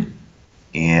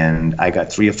 and I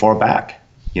got 3 or 4 back.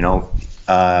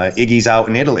 Iggy's out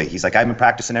in Italy. He's like, I've been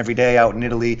practicing every day out in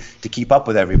Italy to keep up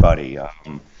with everybody.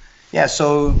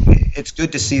 So it's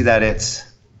good to see that it's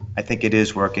I think it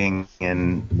is working,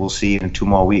 and we'll see in 2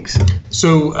 more weeks.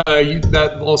 So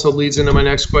that also leads into my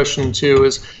next question too,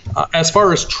 is as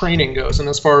far as training goes, and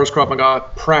as far as Krav Maga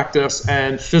practice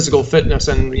and physical fitness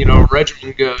and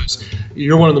regimen goes,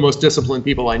 you're one of the most disciplined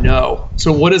people I know.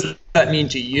 So what does that mean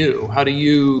to you? How do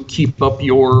you keep up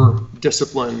your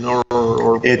discipline?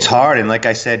 Or It's hard, and like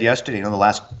I said yesterday, the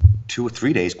last 2 or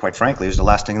 3 days, quite frankly, it was the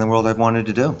last thing in the world I've wanted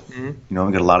to do. We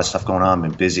got a lot of stuff going on,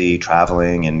 been busy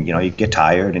traveling, and you get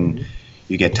tired, and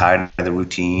you get tired of the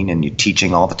routine, and you're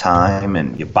teaching all the time,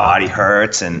 and your body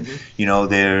hurts, and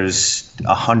there's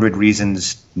 100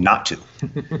 reasons not to.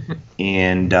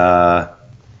 And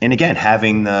again,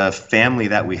 having the family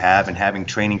that we have, and having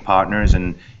training partners,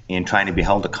 and trying to be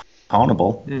held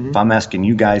accountable. If I'm asking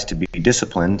you guys to be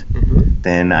disciplined,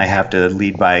 then I have to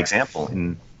lead by example.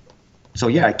 And so,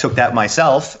 yeah, I took that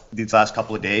myself these last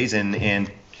couple of days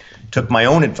and took my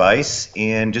own advice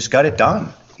and just got it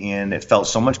done. And it felt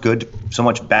so much good, so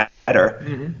much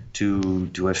better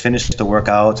to have finished the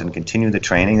workouts and continue the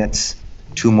training. That's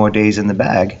 2 more days in the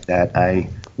bag that I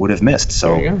would have missed.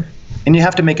 So, and you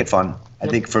have to make it fun. I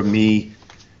think for me,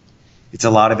 it's a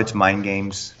lot of it's mind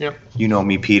games. You know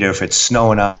me, Peter. If it's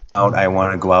snowing out, I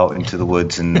want to go out into the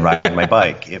woods and ride my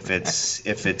bike. If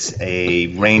it's a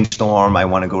rainstorm, I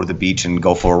want to go to the beach and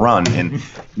go for a run. And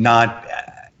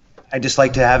I just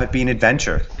like to have it be an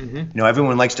adventure.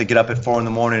 Everyone likes to get up at 4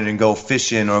 a.m. and go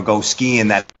fishing or go skiing.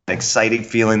 That exciting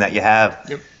feeling that you have.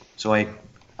 So I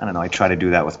don't know. I try to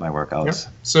do that with my workouts.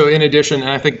 So in addition, and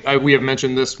I think we have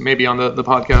mentioned this maybe on the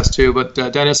podcast too, but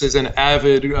Dennis is an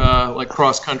avid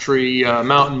cross-country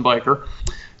mountain biker,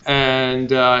 and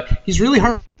he's really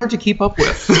hard to keep up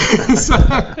with. So,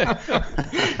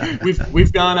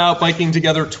 we've gone out biking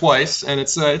together twice, and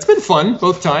it's been fun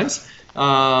both times.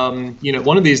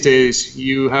 One of these days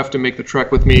you have to make the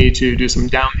trek with me to do some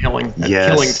downhilling at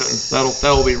Killington.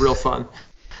 That'll be real fun.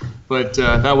 But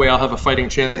that way I'll have a fighting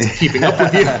chance of keeping up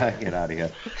with you. Get out of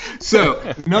here. So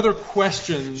another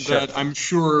question that I'm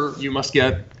sure you must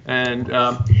get, and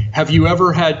have you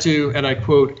ever had to, and I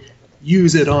quote,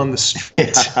 use it on the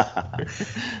street?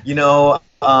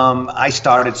 I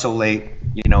started so late,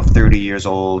 30 years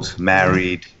old,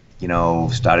 married,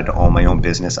 started to own my own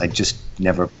business. I just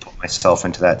never put myself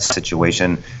into that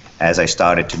situation as I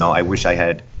started to know. I wish I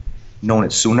had known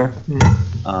it sooner.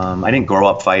 I didn't grow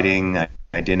up fighting.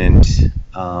 I didn't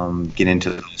get into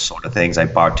those sort of things. I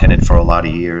bartended for a lot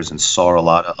of years and saw a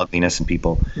lot of ugliness in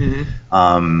people,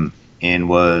 and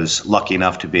was lucky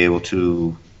enough to be able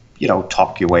to,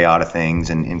 talk your way out of things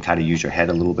and kind of use your head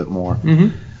a little bit more.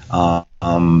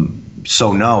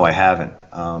 So no, I haven't.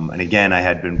 And again, I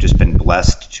had been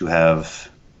blessed to have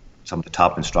some of the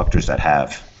top instructors that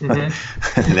have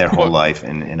their whole life,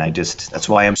 and that's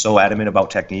why I'm so adamant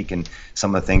about technique and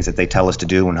some of the things that they tell us to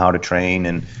do and how to train,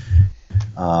 and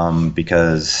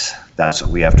because that's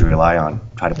what we have to rely on.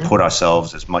 Try to put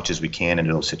ourselves as much as we can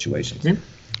into those situations.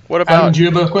 What about? Adam, do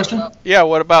you have a question? Yeah.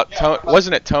 What about?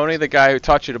 Wasn't it Tony, the guy who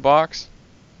taught you to box?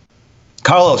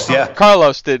 Carlos, yeah.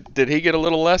 Carlos, did he get a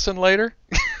little lesson later?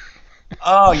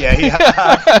 Oh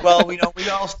yeah. Well, we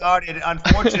all started.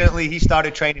 Unfortunately, he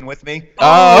started training with me.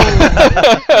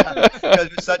 Because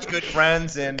we're such good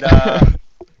friends, and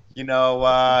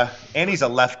and he's a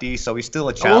lefty, so he's still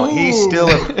a challenge. He's still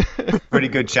a pretty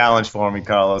good challenge for me,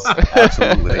 Carlos.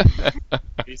 Absolutely.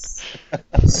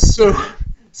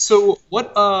 So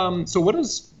what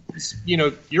is,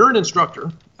 you're an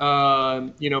instructor.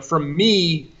 From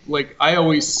me, like I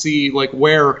always see like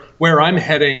where I'm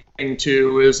heading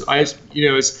to is I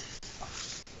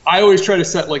always try to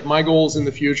set like my goals in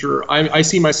the future. I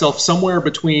see myself somewhere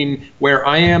between where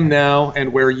I am now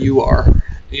and where you are,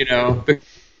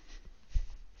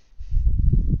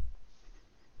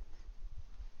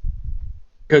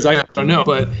 because I don't know,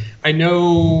 but I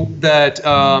know that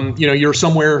you're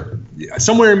somewhere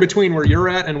in between where you're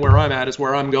at and where I'm at is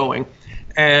where I'm going.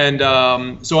 And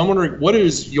so I'm wondering, what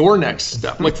is your next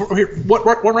step? Like,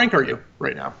 what rank are you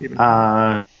right now? Even?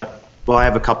 Well, I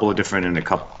have a couple of different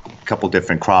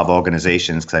different Krav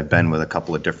organizations because I've been with a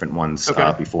couple of different ones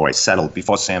before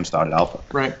Sam started Alpha.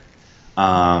 Right.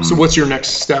 So what's your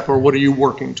next step, or what are you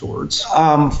working towards?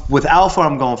 With Alpha,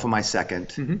 I'm going for my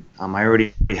second. I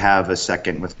already have a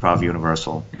second with Krav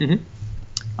Universal.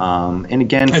 And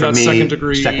again, for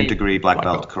me, second degree black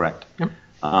belt, correct. Yep.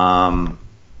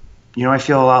 I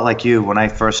feel a lot like you. When I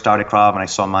first started Krav and I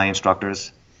saw my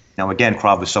instructors, again,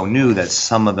 Krav was so new that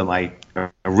some of my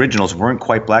originals weren't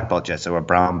quite black belt yet. They were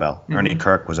brown belt. Ernie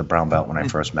Kirk was a brown belt when I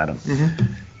first met him.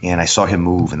 And I saw him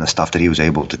move and the stuff that he was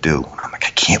able to do. And I'm like,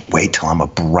 I can't wait till I'm a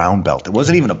brown belt. It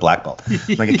wasn't even a black belt.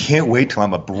 I'm like, I can't wait till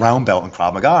I'm a brown belt in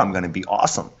Krav Maga. I'm going to be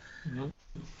awesome.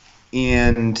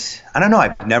 And I don't know,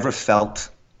 I've never felt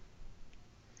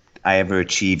I ever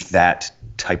achieved that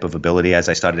type of ability. As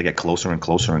I started to get closer and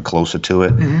closer and closer to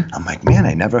it, I'm like, man,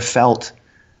 I never felt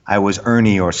I was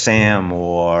Ernie or Sam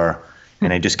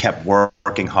and I just kept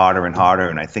working harder and harder.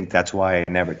 And I think that's why I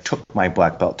never took my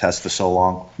black belt test for so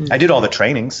long. I did all the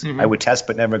trainings. I would test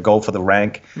but never go for the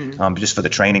rank, just for the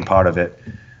training part of it.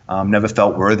 Never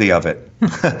felt worthy of it.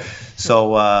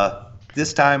 So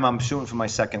this time I'm shooting for my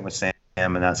second with Sam,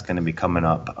 and that's going to be coming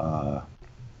up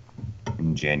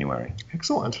in January.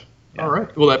 Excellent. Yeah. All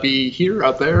right. Will that be here,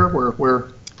 out there? Where?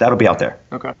 That'll be out there.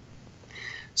 Okay.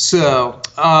 So,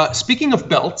 speaking of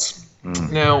belts,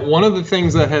 now one of the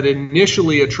things that had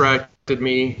initially attracted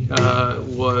me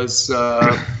was,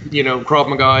 Krav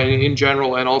Maga in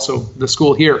general, and also the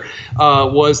school here,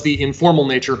 was the informal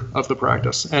nature of the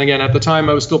practice. And again, at the time,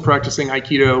 I was still practicing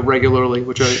Aikido regularly,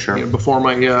 which before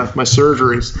my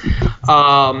surgeries.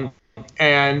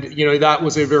 And, that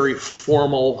was a very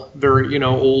formal, very,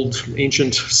 old,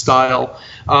 ancient style.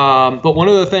 But one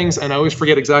of the things, and I always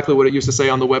forget exactly what it used to say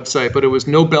on the website, but it was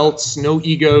no belts, no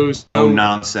egos. No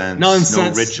nonsense. No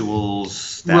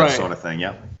rituals, that sort of thing,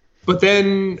 yep. But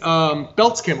then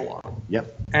belts came along.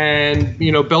 Yep. And,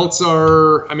 belts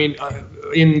are,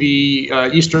 in the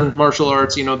Eastern martial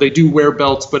arts, they do wear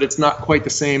belts, but it's not quite the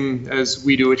same as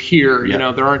we do it here.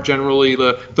 Yep. There aren't generally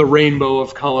the rainbow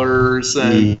of colors,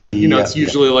 and, it's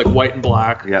usually like white and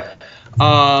black. Yeah.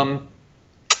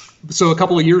 So a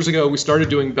couple of years ago, we started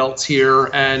doing belts here,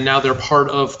 and now they're part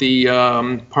of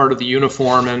the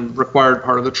uniform and required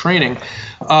part of the training.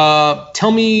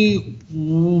 Tell me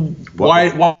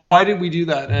why did we do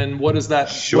that, and what does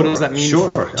that mean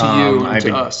to you and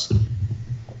to us?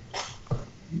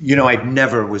 I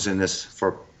never was in this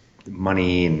for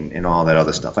money and all that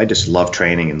other stuff. I just love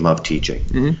training and love teaching.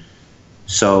 Mm-hmm.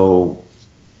 So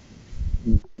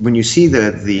when you see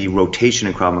the rotation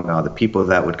in Krav Maga, the people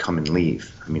that would come and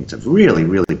leave, it's a really,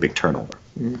 really big turnover.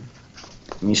 Mm-hmm.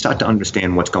 And you start to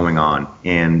understand what's going on.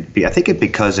 And I think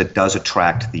because it does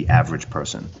attract the average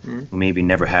person who maybe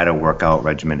never had a workout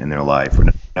regimen in their life, or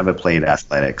never played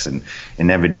athletics and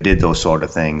never did those sort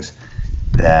of things,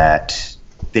 that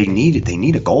they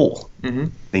need a goal. Mm-hmm.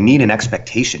 They need an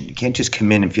expectation. You can't just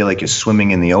come in and feel like you're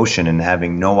swimming in the ocean and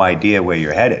having no idea where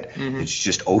you're headed. Mm-hmm. It's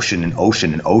just ocean and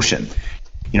ocean and ocean.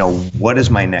 What is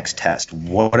my next test?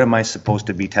 What am I supposed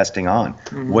to be testing on?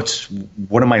 Mm-hmm.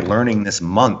 What am I learning this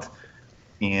month?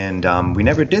 And we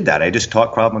never did that. I just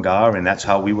taught Krav Maga, and that's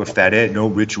how we were fed it. No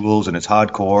rituals, and it's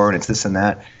hardcore, and it's this and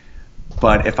that.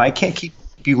 But if I can't keep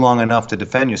you long enough to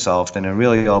defend yourself, then it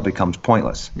really all becomes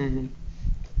pointless. Mm-hmm.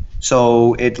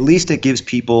 So at least it gives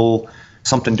people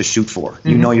something to shoot for.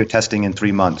 Mm-hmm. You're testing in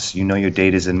 3 months. Your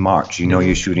date is in March.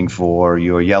 You're shooting for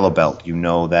your yellow belt.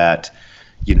 That,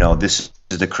 this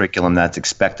is the curriculum that's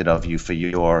expected of you for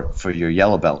your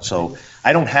yellow belt. So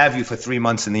I don't have you for 3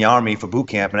 months in the Army for boot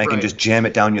camp, and I can just jam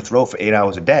it down your throat for 8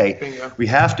 hours a day. Bingo. We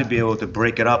have to be able to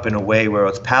break it up in a way where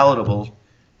it's palatable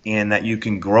and that you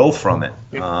can grow from it.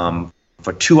 Yep.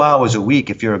 For 2 hours a week,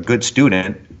 if you're a good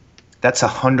student, that's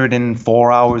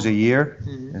 104 hours a year.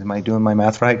 Mm-hmm. Am I doing my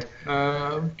math right?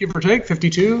 Give or take,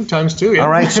 52 times 2. Yeah. All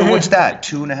right, so what's that?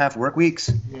 2.5 work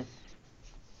weeks? Yeah.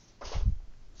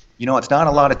 It's not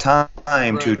a lot of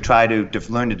time to try to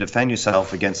learn to defend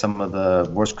yourself against some of the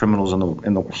worst criminals on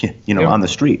the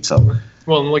street. So.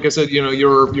 Well, and like I said,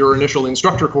 your initial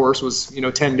instructor course was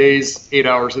 10 days, 8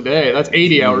 hours a day. That's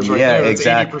 80 hours right there. That's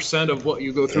exactly. 80% of what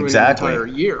you go through in an entire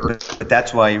year. But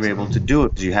that's why you're able to do it,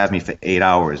 because you have me for 8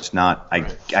 hours. Not I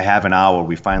have an hour.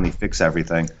 We finally fix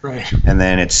everything. Right. And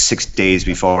then it's 6 days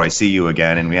before I see you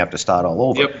again, and we have to start all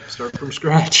over. Yep. Start from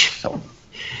scratch.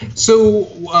 So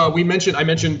I mentioned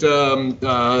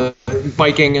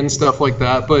biking and stuff like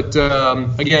that, but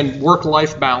again,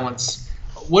 work-life balance.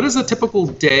 What does a typical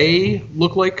day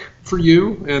look like for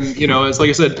you? And as like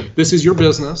I said, this is your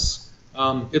business.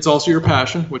 It's also your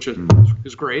passion, which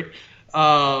is great.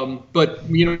 But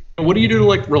what do you do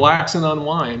to relax and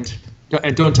unwind?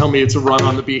 And don't tell me it's a run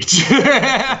on the beach.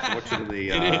 Fortunately,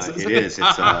 it is.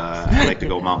 It's I like to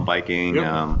go mountain biking.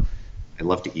 Yep. I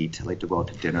love to eat. I like to go out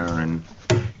to dinner, and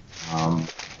I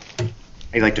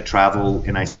like to travel.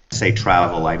 And I say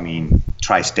travel, I mean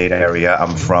tri-state area.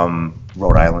 I'm from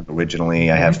Rhode Island originally.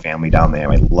 I have family down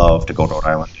there. I love to go to Rhode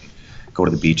Island, go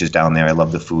to the beaches down there. I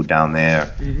love the food down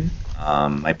there.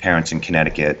 Mm-hmm. My parents in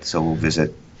Connecticut, so we'll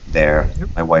visit there. Yep.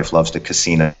 My wife loves the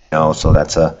casino, so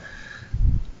that's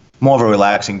more of a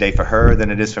relaxing day for her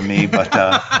than it is for me. But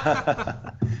I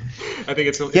think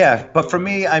it's but for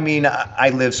me, I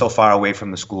live so far away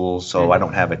from the school, so I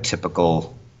don't have a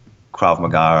typical Krav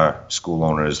Maga school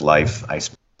owner's life. I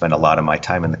spend a lot of my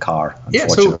time in the car, Yeah.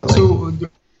 unfortunately.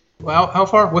 So how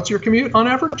far? What's your commute on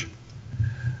average?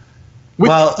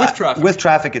 With traffic. With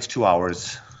traffic, it's 2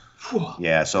 hours.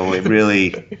 Yeah, so it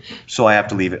really, so I have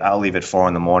to leave it. I'll leave at 4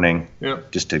 a.m.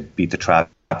 just to beat the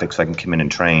traffic, so I can come in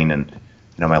and train. And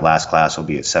my last class will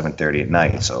be at 7:30 at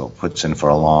night, so puts in for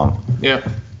a long day.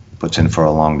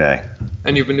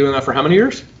 And you've been doing that for how many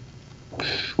years?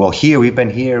 Well, we've been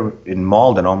here in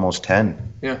Malden almost 10.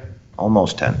 Yeah,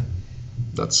 almost 10.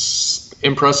 That's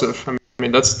impressive. I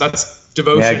mean, that's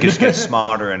devotion. Yeah, just get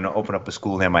smarter and open up a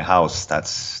school near my house.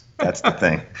 That's the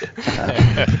thing.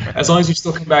 As long as you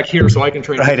still come back here so I can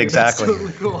train. Right, exactly.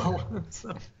 That's totally cool.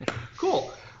 So,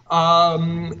 cool.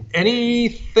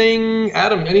 Anything,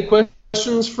 Adam, any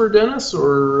questions for Dennis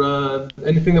or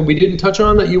anything that we didn't touch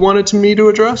on that you wanted me to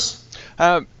address?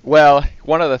 Well,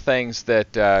 one of the things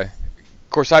that, of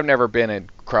course, I've never been in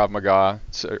Krav Maga.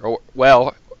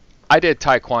 I did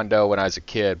Taekwondo when I was a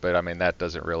kid, but I mean, that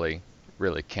doesn't really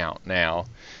count now,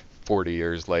 40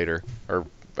 years later, or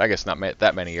I guess not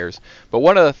that many years. But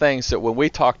one of the things that when we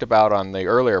talked about on the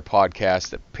earlier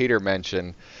podcast that Peter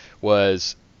mentioned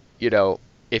was,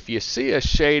 if you see a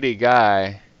shady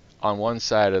guy on one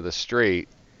side of the street,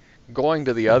 going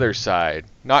to the other side,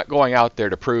 not going out there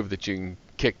to prove that you can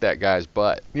kick that guy's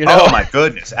butt. Oh my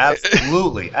goodness,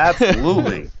 absolutely. And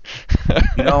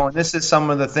this is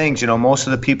some of the things, most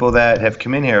of the people that have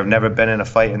come in here have never been in a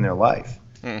fight in their life.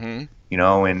 Mm-hmm.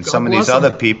 And some of these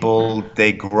other people,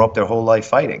 they grew up their whole life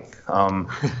fighting.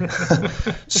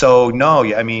 So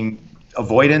no, I mean,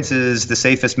 avoidance is the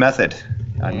safest method.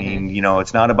 I mean,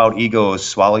 it's not about egos.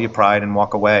 Swallow your pride and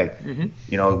walk away.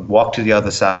 Mm-hmm. Walk to the other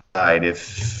side.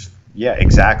 Yeah,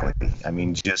 exactly. I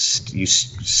mean, just you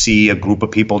see a group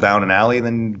of people down an alley,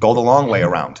 then go the long way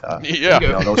around.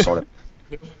 Those sort of.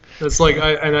 It's like,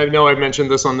 I know I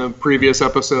mentioned this on the previous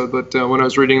episode, but when I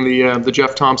was reading the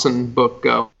Jeff Thompson book,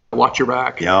 Watch Your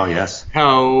Back. Yeah, yes.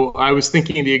 How I was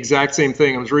thinking the exact same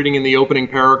thing. I was reading in the opening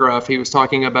paragraph, he was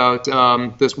talking about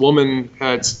this woman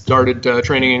had started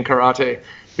training in karate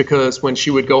because when she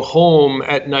would go home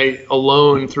at night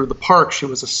alone through the park, she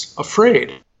was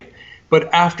afraid.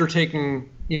 But after taking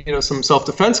some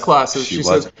self-defense classes, she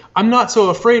says, I'm not so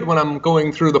afraid when I'm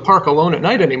going through the park alone at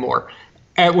night anymore.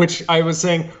 At which I was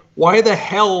saying, why the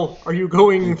hell are you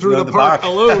going through the park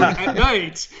alone at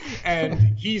night? And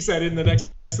he said in the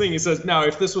next thing, he says, now,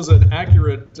 if this was an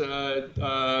accurate,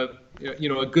 a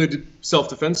good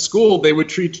self-defense school, they would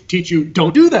teach you,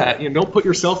 don't do that. Don't put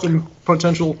yourself in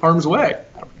potential harm's way.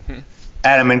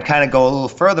 Adam, and kind of go a little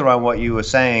further on what you were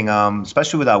saying,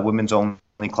 especially with our women's only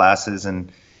classes,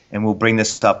 and we'll bring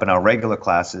this up in our regular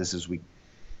classes, is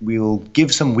we'll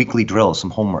give some weekly drills, some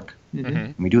homework. Mm-hmm.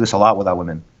 And we do this a lot with our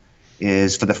women,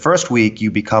 is for the first week, you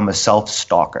become a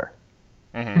self-stalker.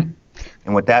 Mm-hmm.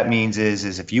 And what that means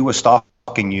is if you were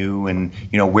stalking you and,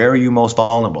 where are you most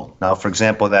vulnerable? Now, for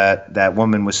example, that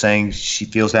woman was saying she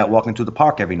feels that walking through the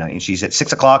park every night. And she's at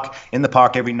 6 o'clock in the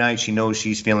park every night. She knows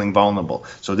she's feeling vulnerable.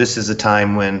 So this is a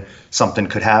time when something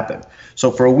could happen.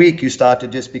 So for a week, you start to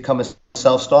just become a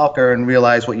self-stalker and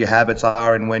realize what your habits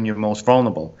are and when you're most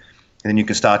vulnerable. And then you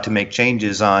can start to make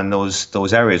changes on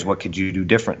those areas. What could you do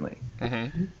differently?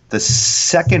 Mm-hmm. The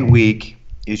second week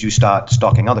is you start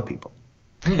stalking other people.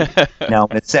 Now,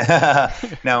 in a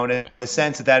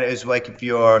sense, that is like if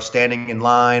you're standing in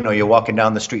line or you're walking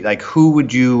down the street, like who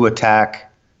would you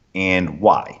attack and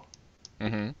why?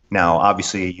 Mm-hmm. Now,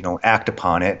 obviously, you don't act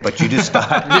upon it, but you just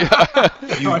start.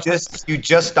 you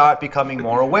just start becoming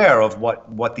more aware of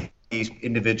what these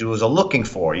individuals are looking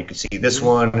for. You can see this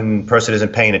one person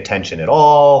isn't paying attention at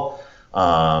all.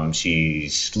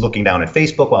 She's looking down at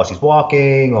Facebook while she's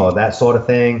walking, or that sort of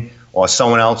thing. Or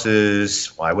someone else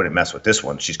is, I wouldn't mess with this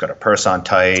one. She's got her purse on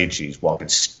tight. She's walking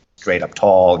straight up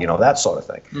tall, that sort of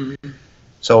thing. Mm-hmm.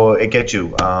 So it gets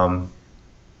you. And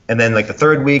then like the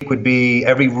third week would be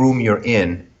every room you're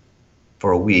in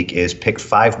for a week is pick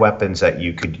 5 weapons that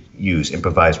you could use,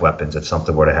 improvised weapons if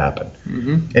something were to happen.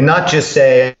 Mm-hmm. And not just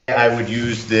say, I would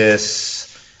use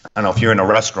this, I don't know, if you're in a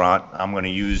restaurant, I'm going to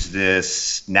use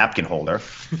this napkin holder.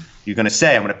 You're going to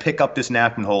say, I'm going to pick up this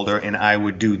napkin holder and I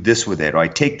would do this with it. Or I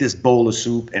take this bowl of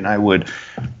soup and I would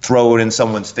throw it in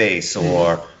someone's face.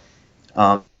 Or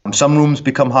some rooms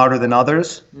become harder than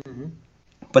others. Mm-hmm.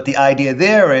 But the idea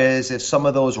there is if some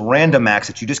of those random acts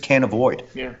that you just can't avoid.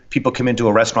 Yeah. People come into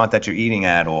a restaurant that you're eating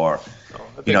at, or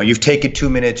you've taken 2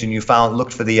 minutes and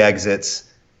looked for the exits.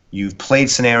 You've played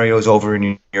scenarios over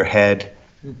in your head.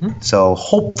 Mm-hmm. So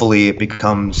hopefully it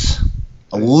becomes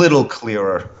a little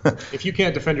clearer. If you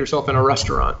can't defend yourself in a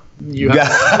restaurant, you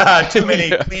have too many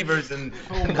cleavers and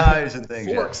knives and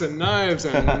things. Forks and knives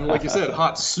and, like you said,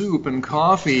 hot soup and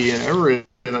coffee and everything.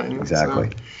 Exactly.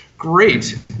 So,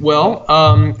 great. Well,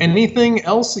 anything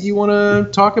else that you want to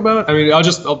talk about? I mean,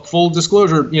 full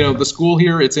disclosure, the school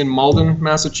here, it's in Malden,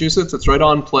 Massachusetts. It's right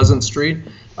on Pleasant Street.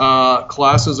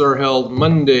 Classes are held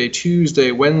Monday,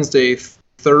 Tuesday, Wednesday,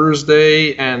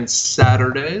 Thursday, and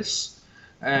Saturdays.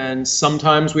 And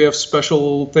sometimes we have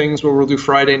special things where we'll do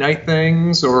Friday night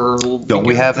things, or don't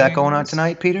we have that going on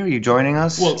tonight, Peter? Are you joining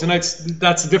us? Well,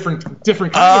 that's a different kind of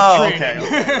training.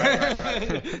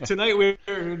 Okay. Tonight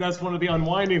that's one of the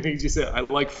unwinding things you said. I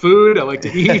like food. I like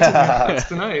to eat. That's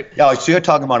tonight. Yeah, so you're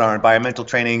talking about our environmental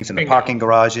trainings in the parking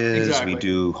garages. Exactly. We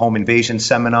do home invasion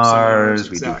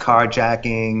seminars. We do exactly.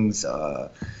 carjackings.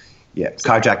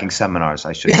 Carjacking seminars,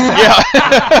 I should say.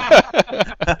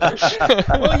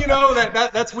 Well,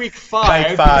 that's week 5.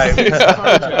 Week 5.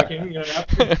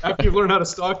 Carjacking. After you've learned how to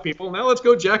stalk people, now let's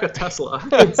go jack a Tesla.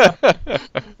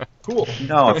 Cool.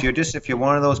 No, if you're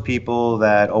one of those people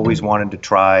that always wanted to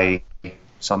try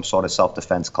some sort of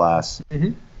self-defense class,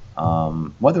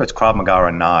 whether it's Krav Maga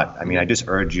or not, I mean, I just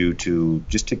urge you to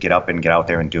get up and get out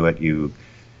there and do it.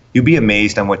 You'd be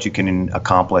amazed on what you can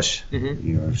accomplish.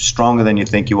 You're stronger than you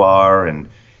think you are, and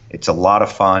it's a lot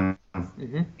of fun.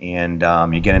 And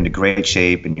you get into great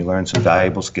shape, and you learn some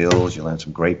valuable skills. You learn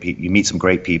some you meet some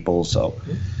great people. So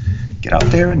get out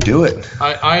there and do it.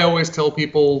 I always tell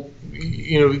people,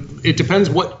 it depends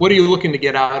what are you looking to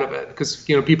get out of it? Because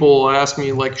people ask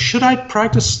me like, should I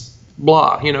practice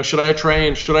blah? Should I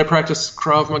train? Should I practice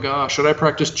Krav Maga? Should I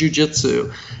practice Jiu-Jitsu?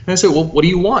 And I say, well, what do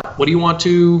you want? What do you want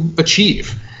to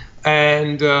achieve?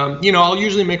 And I'll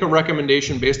usually make a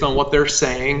recommendation based on what they're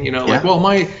saying. Like, well,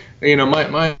 my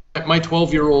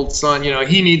 12-year-old son,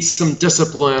 he needs some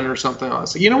discipline or something. I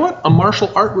say, you know what? A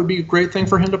martial art would be a great thing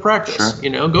for him to practice.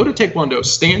 Sure. Go to Taekwondo,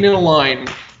 stand in a line,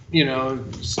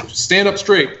 stand up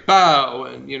straight, bow,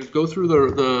 and go through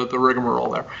the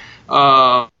rigmarole there.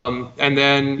 And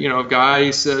then, a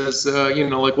guy says,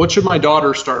 like, what should my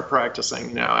daughter start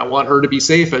practicing now? I want her to be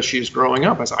safe as she's growing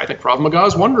up. I said, I think Krav Maga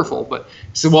is wonderful. But he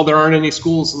said, well, there aren't any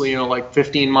schools, like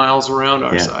 15 miles around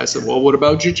our side. I said, well, what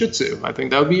about Jiu-Jitsu? I think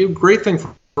that would be a great thing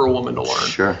for a woman to learn.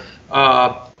 Sure.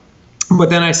 But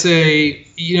then I say,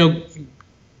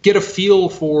 get a feel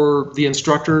for the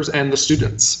instructors and the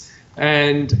students.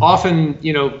 And often,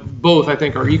 both I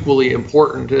think are equally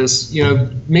important. Is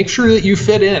make sure that you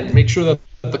fit in, make sure that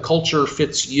the culture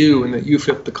fits you, and that you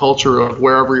fit the culture of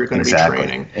wherever you're going to be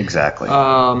training. Exactly.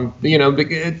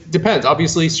 It depends.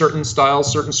 Obviously, certain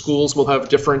styles, certain schools will have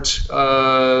different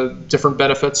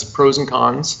benefits, pros and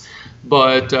cons.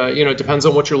 But it depends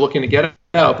on what you're looking to get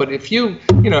out. But if you're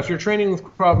training with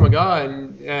Krav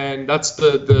Maga and that's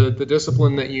the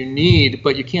discipline that you need,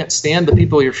 but you can't stand the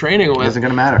people you're training with, it isn't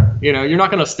going to matter. You're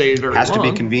not going to stay very long. It has to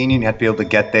be convenient. You have to be able to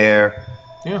get there.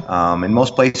 Yeah. And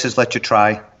most places let you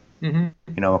try,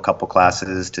 a couple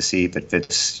classes to see if it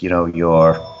fits,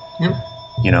 your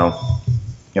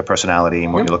personality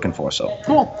and what you're looking for. So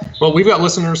cool. Well, we've got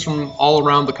listeners from all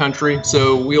around the country,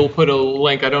 so we'll put a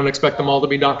link. I don't expect them all to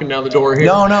be knocking down the door here.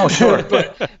 No, sure.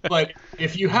 but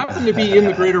if you happen to be in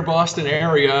the greater Boston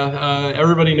area,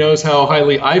 everybody knows how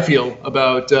highly I feel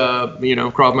about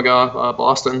Krav Maga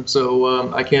Boston.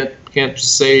 So I can't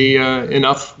say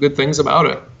enough good things about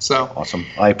it. So awesome.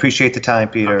 I appreciate the time,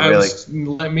 Peter.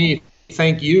 Let me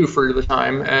thank you for the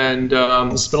time, and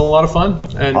it's been a lot of fun,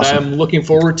 and awesome. I'm looking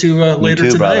forward to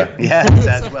later tonight. Brother. Yes,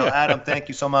 as well. Adam, thank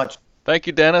you so much. Thank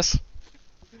you, Dennis.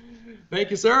 Thank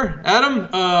you, sir. Adam,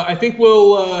 I think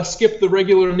we'll skip the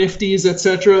regular nifties,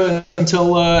 etc.,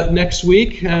 until next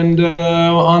week. And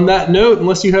on that note,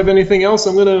 unless you have anything else,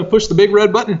 I'm going to push the big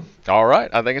red button. All right.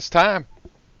 I think it's time.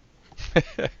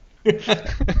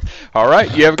 All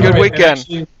right. You have a good weekend.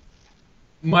 Actually,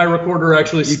 my recorder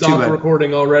actually stopped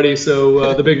recording already,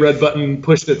 so the big red button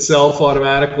pushed itself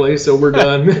automatically, so we're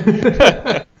done.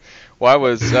 Well,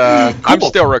 cool. I'm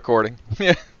still recording.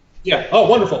 Yeah. Oh,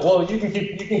 wonderful. Well, you can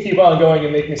keep on going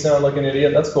and make me sound like an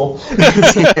idiot. That's cool.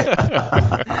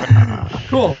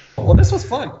 Cool. Well, this was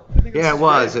fun. Yeah, it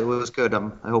was. It was good.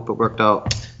 I hope it worked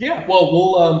out. Yeah. Well,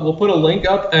 we'll put a link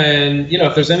up, and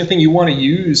if there's anything you want to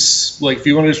use, like if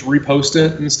you want to just repost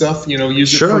it and stuff,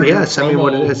 use it for your send me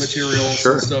what it is. Materials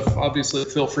and stuff. Obviously,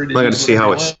 feel free to. I'm going to see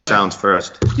how it sounds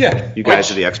first. Yeah. You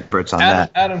guys are the experts on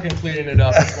that. Adam can clean it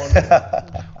up. It's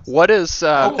wonderful. What is?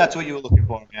 I hope that's what you were looking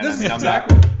for, man. This is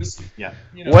exactly.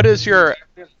 What is your?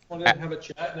 Want to have a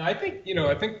chat, and I think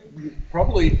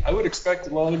probably I would expect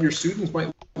a lot of your students might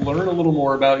learn a little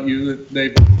more about you that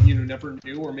they never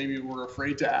knew, or maybe were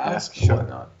afraid to ask or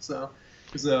whatnot. So,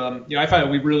 because I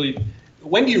find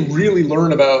when do you really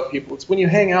learn about people? It's when you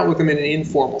hang out with them in an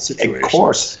informal situation. Of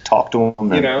course, talk to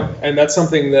them. And that's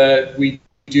something that we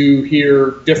do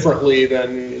here differently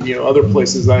than other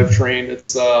places I've trained.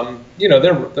 It's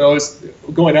they're always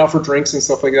going out for drinks and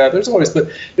stuff like that. There's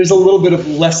a little bit of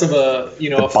less of a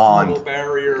a formal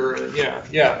barrier. And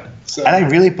yeah. So, and I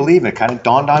really believe it. Kind of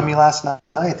dawned on me last night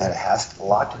that it has a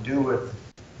lot to do with.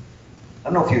 I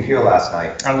don't know if you were here last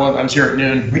night. I was here at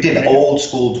noon. We did an old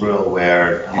school drill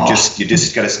where you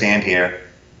just got to stand here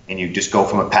and you just go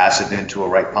from a passive into a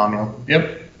right palm heel.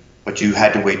 Yep. But you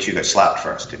had to wait till you got slapped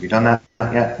first. Have you done that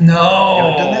yet? No. You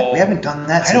haven't done that? We haven't done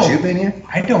that since you've been here?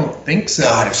 I don't think so.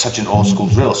 God, it's such an old school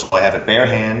drill. So I have a bare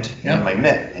hand and my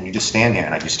mitt, and you just stand here,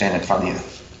 and I just stand in front of you.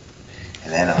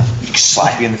 And then you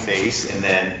slap you in the face, and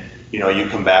then you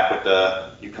come back with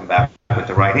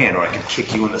the right hand, or I can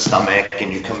kick you in the stomach,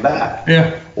 and you come back.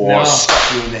 Yeah. Or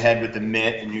slap you in the head with the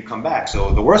mitt, and you come back.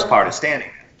 So the worst part is standing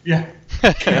there.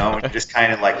 Yeah. And just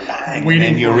kind of like bang, and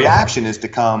then your reaction is to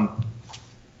come.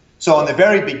 So in the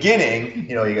very beginning,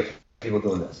 you get people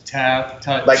doing this. Tap,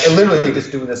 touch. Like literally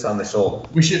just doing this on the shoulder.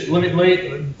 We should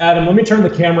Adam. Let me turn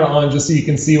the camera on just so you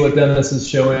can see what Dennis is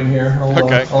showing here.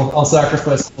 I'll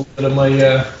sacrifice a little bit of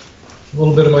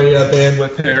my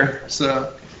bandwidth here.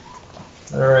 So,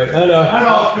 all right. I don't know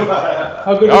how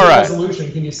good is the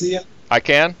resolution. Can you see it? I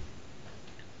can.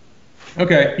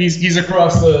 Okay. He's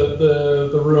across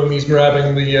the room. He's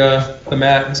grabbing the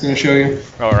mat. He's going to show you.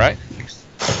 All right.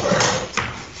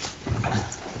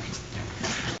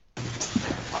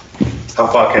 How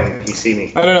far can he see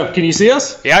me? I don't know. Can you see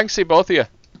us? Yeah, I can see both of you.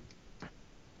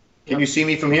 Can you see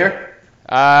me from here?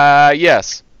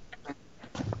 Yes.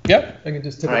 Yep. I can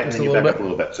just tip it just a little bit. Back up a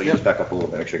little bit. So you just back up a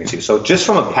little bit. Make sure you can see. So just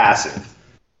from a passive,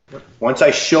 once I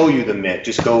show you the mitt,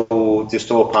 just throw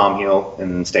a palm heel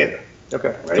and stay there.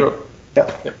 Okay. Ready? Throw it.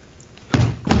 Yep.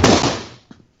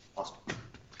 Awesome.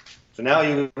 So now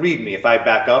you read me. If I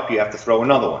back up, you have to throw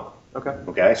another one. Okay.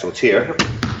 Okay. So it's here.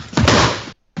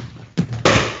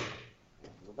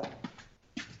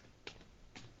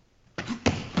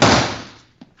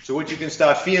 So what you can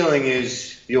start feeling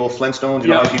is the old Flintstones,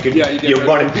 you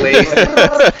run in place.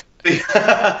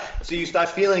 So you start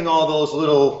feeling all those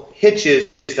little hitches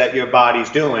that your body's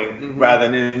doing rather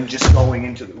than just going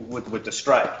into with the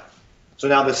strike. So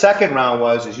now the second round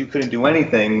is you couldn't do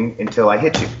anything until I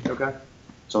hit you. Okay.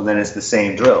 So then it's the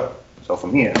same drill. So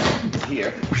from here to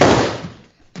here,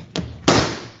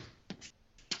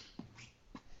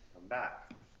 come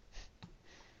back.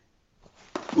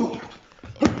 Ooh.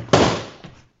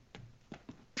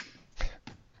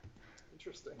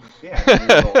 Yeah, and you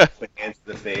go hands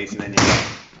to the face, and then you go.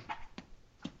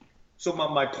 So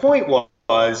my point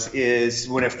is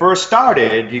when it first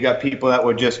started, you got people that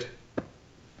were just.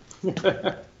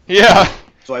 Yeah.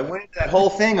 So I went into that whole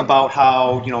thing about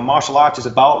how martial arts is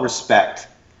about respect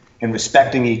and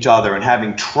respecting each other and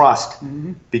having trust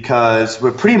because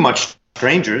we're pretty much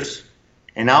strangers,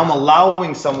 and now I'm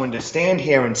allowing someone to stand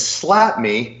here and slap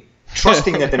me,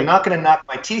 trusting that they're not going to knock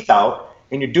my teeth out.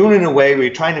 And you're doing it in a way where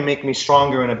you're trying to make me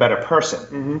stronger and a better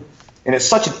person. And it's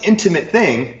such an intimate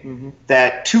thing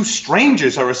that two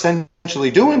strangers are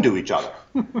essentially doing to each other.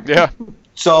 Yeah.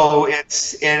 So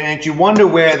and you wonder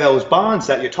where those bonds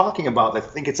that you're talking about, I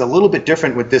think it's a little bit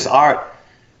different with this art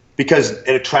because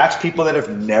it attracts people that have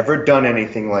never done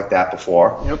anything like that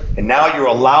before. Yep. And now you're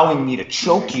allowing me to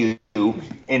choke you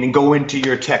and go into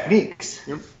your techniques.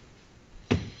 Yep.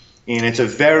 And it's a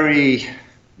very...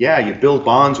 Yeah, you build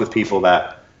bonds with people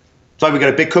that. That's why we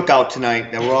got a big cookout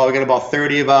tonight. That we got about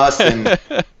 30 of us, and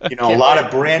a lot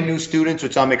of brand new students,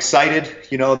 which I'm excited.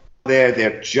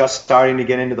 They're just starting to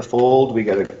get into the fold. We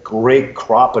got a great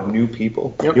crop of new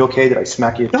people. Yep. You okay? Did I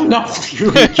smack you? No,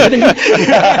 you're kidding.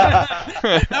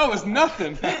 That was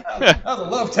nothing. That was a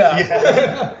love tap.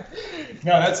 Yeah.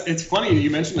 No, it's funny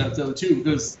you mentioned that though too,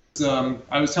 because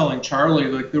I was telling Charlie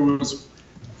there was,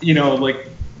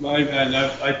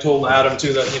 I told Adam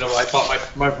too that I thought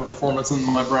my performance in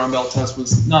my brown belt test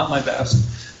was not my best,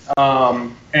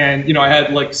 and I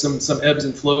had some ebbs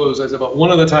and flows. I said, but one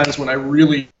of the times when I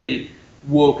really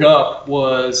woke up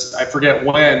was I forget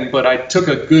when, but I took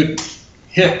a good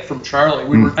hit from Charlie.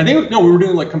 We were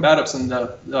doing combatives and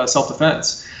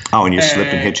self-defense. Oh, and you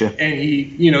slipped and hit you. And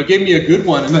he gave me a good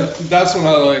one, and that's when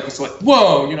I was like,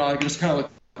 whoa, I just kind of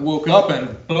woke up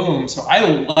and boom. So I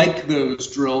like those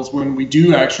drills when we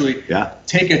do actually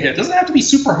take a hit. It doesn't have to be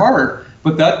super hard,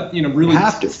 but that really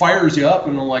fires you up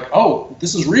and you're like, oh,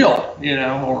 this is real,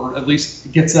 or at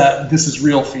least gets that this is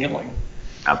real feeling.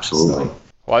 Absolutely. So,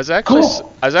 well,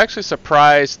 I was actually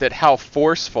surprised at how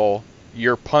forceful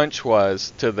your punch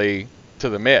was to the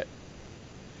mitt.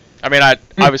 I mean,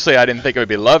 obviously I didn't think it would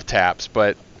be love taps,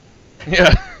 but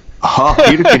yeah. Oh,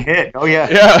 you can hit. Oh yeah.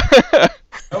 Yeah.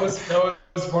 That was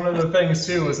one of the things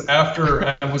too was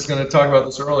after I was going to talk about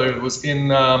this earlier. It was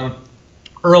in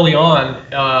early on.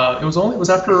 It was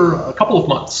after a couple of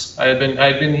months. I had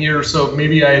been here, so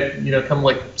maybe I had come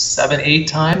like 7-8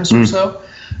 times or so.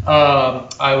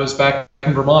 I was back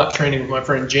in Vermont training with my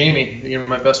friend Jamie,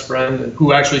 my best friend,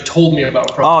 who actually told me about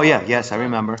Krav. Oh yeah, yes, I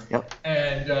remember. Yep.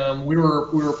 And we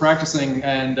were practicing,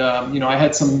 and I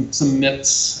had some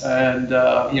mitts and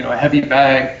a heavy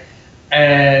bag,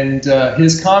 and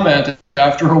his comment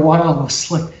after a while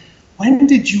was like, "When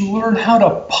did you learn how to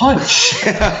punch?"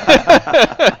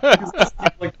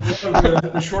 Like one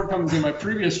of the shortcomings in my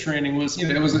previous training was,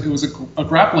 it was a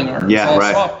grappling art. Yeah, all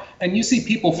right. soft. And you see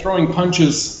people throwing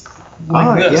punches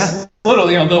like this. Yeah.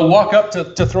 Literally, they'll walk up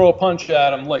to throw a punch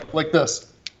at him like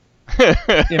this. And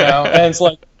it's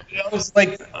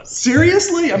like,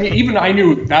 seriously? I mean, even I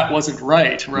knew that wasn't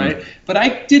right? But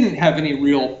I didn't have any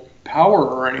real power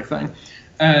or anything.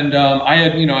 And I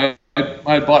had,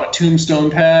 I bought a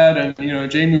tombstone pad, and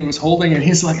Jamie was holding it, and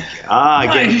he's like,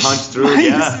 getting punched through,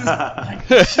 yeah.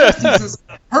 Jesus,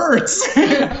 hurts.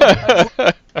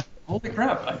 Holy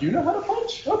crap, I do know how to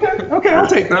punch. Okay, I'll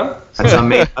take that.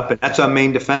 That's our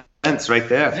main defense right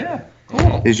there. Yeah,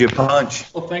 cool. Is your punch.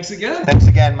 Well, thanks again. Thanks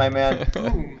again, my man.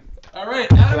 Boom. All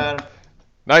right, Adam.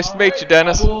 Nice to meet you,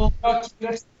 Dennis. We'll talk to you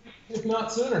next week, if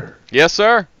not sooner. Yes,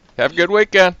 sir. Have a good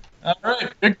weekend. All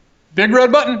right, big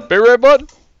red button. Big red button.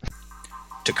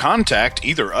 To contact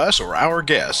either us or our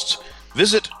guests,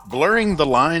 visit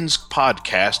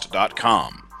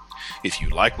blurringthelinespodcast.com. If you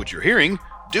like what you're hearing,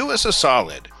 do us a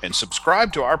solid and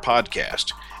subscribe to our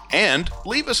podcast, and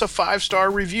leave us a 5-star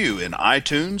review in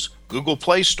iTunes, Google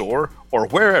Play Store, or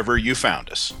wherever you found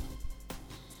us.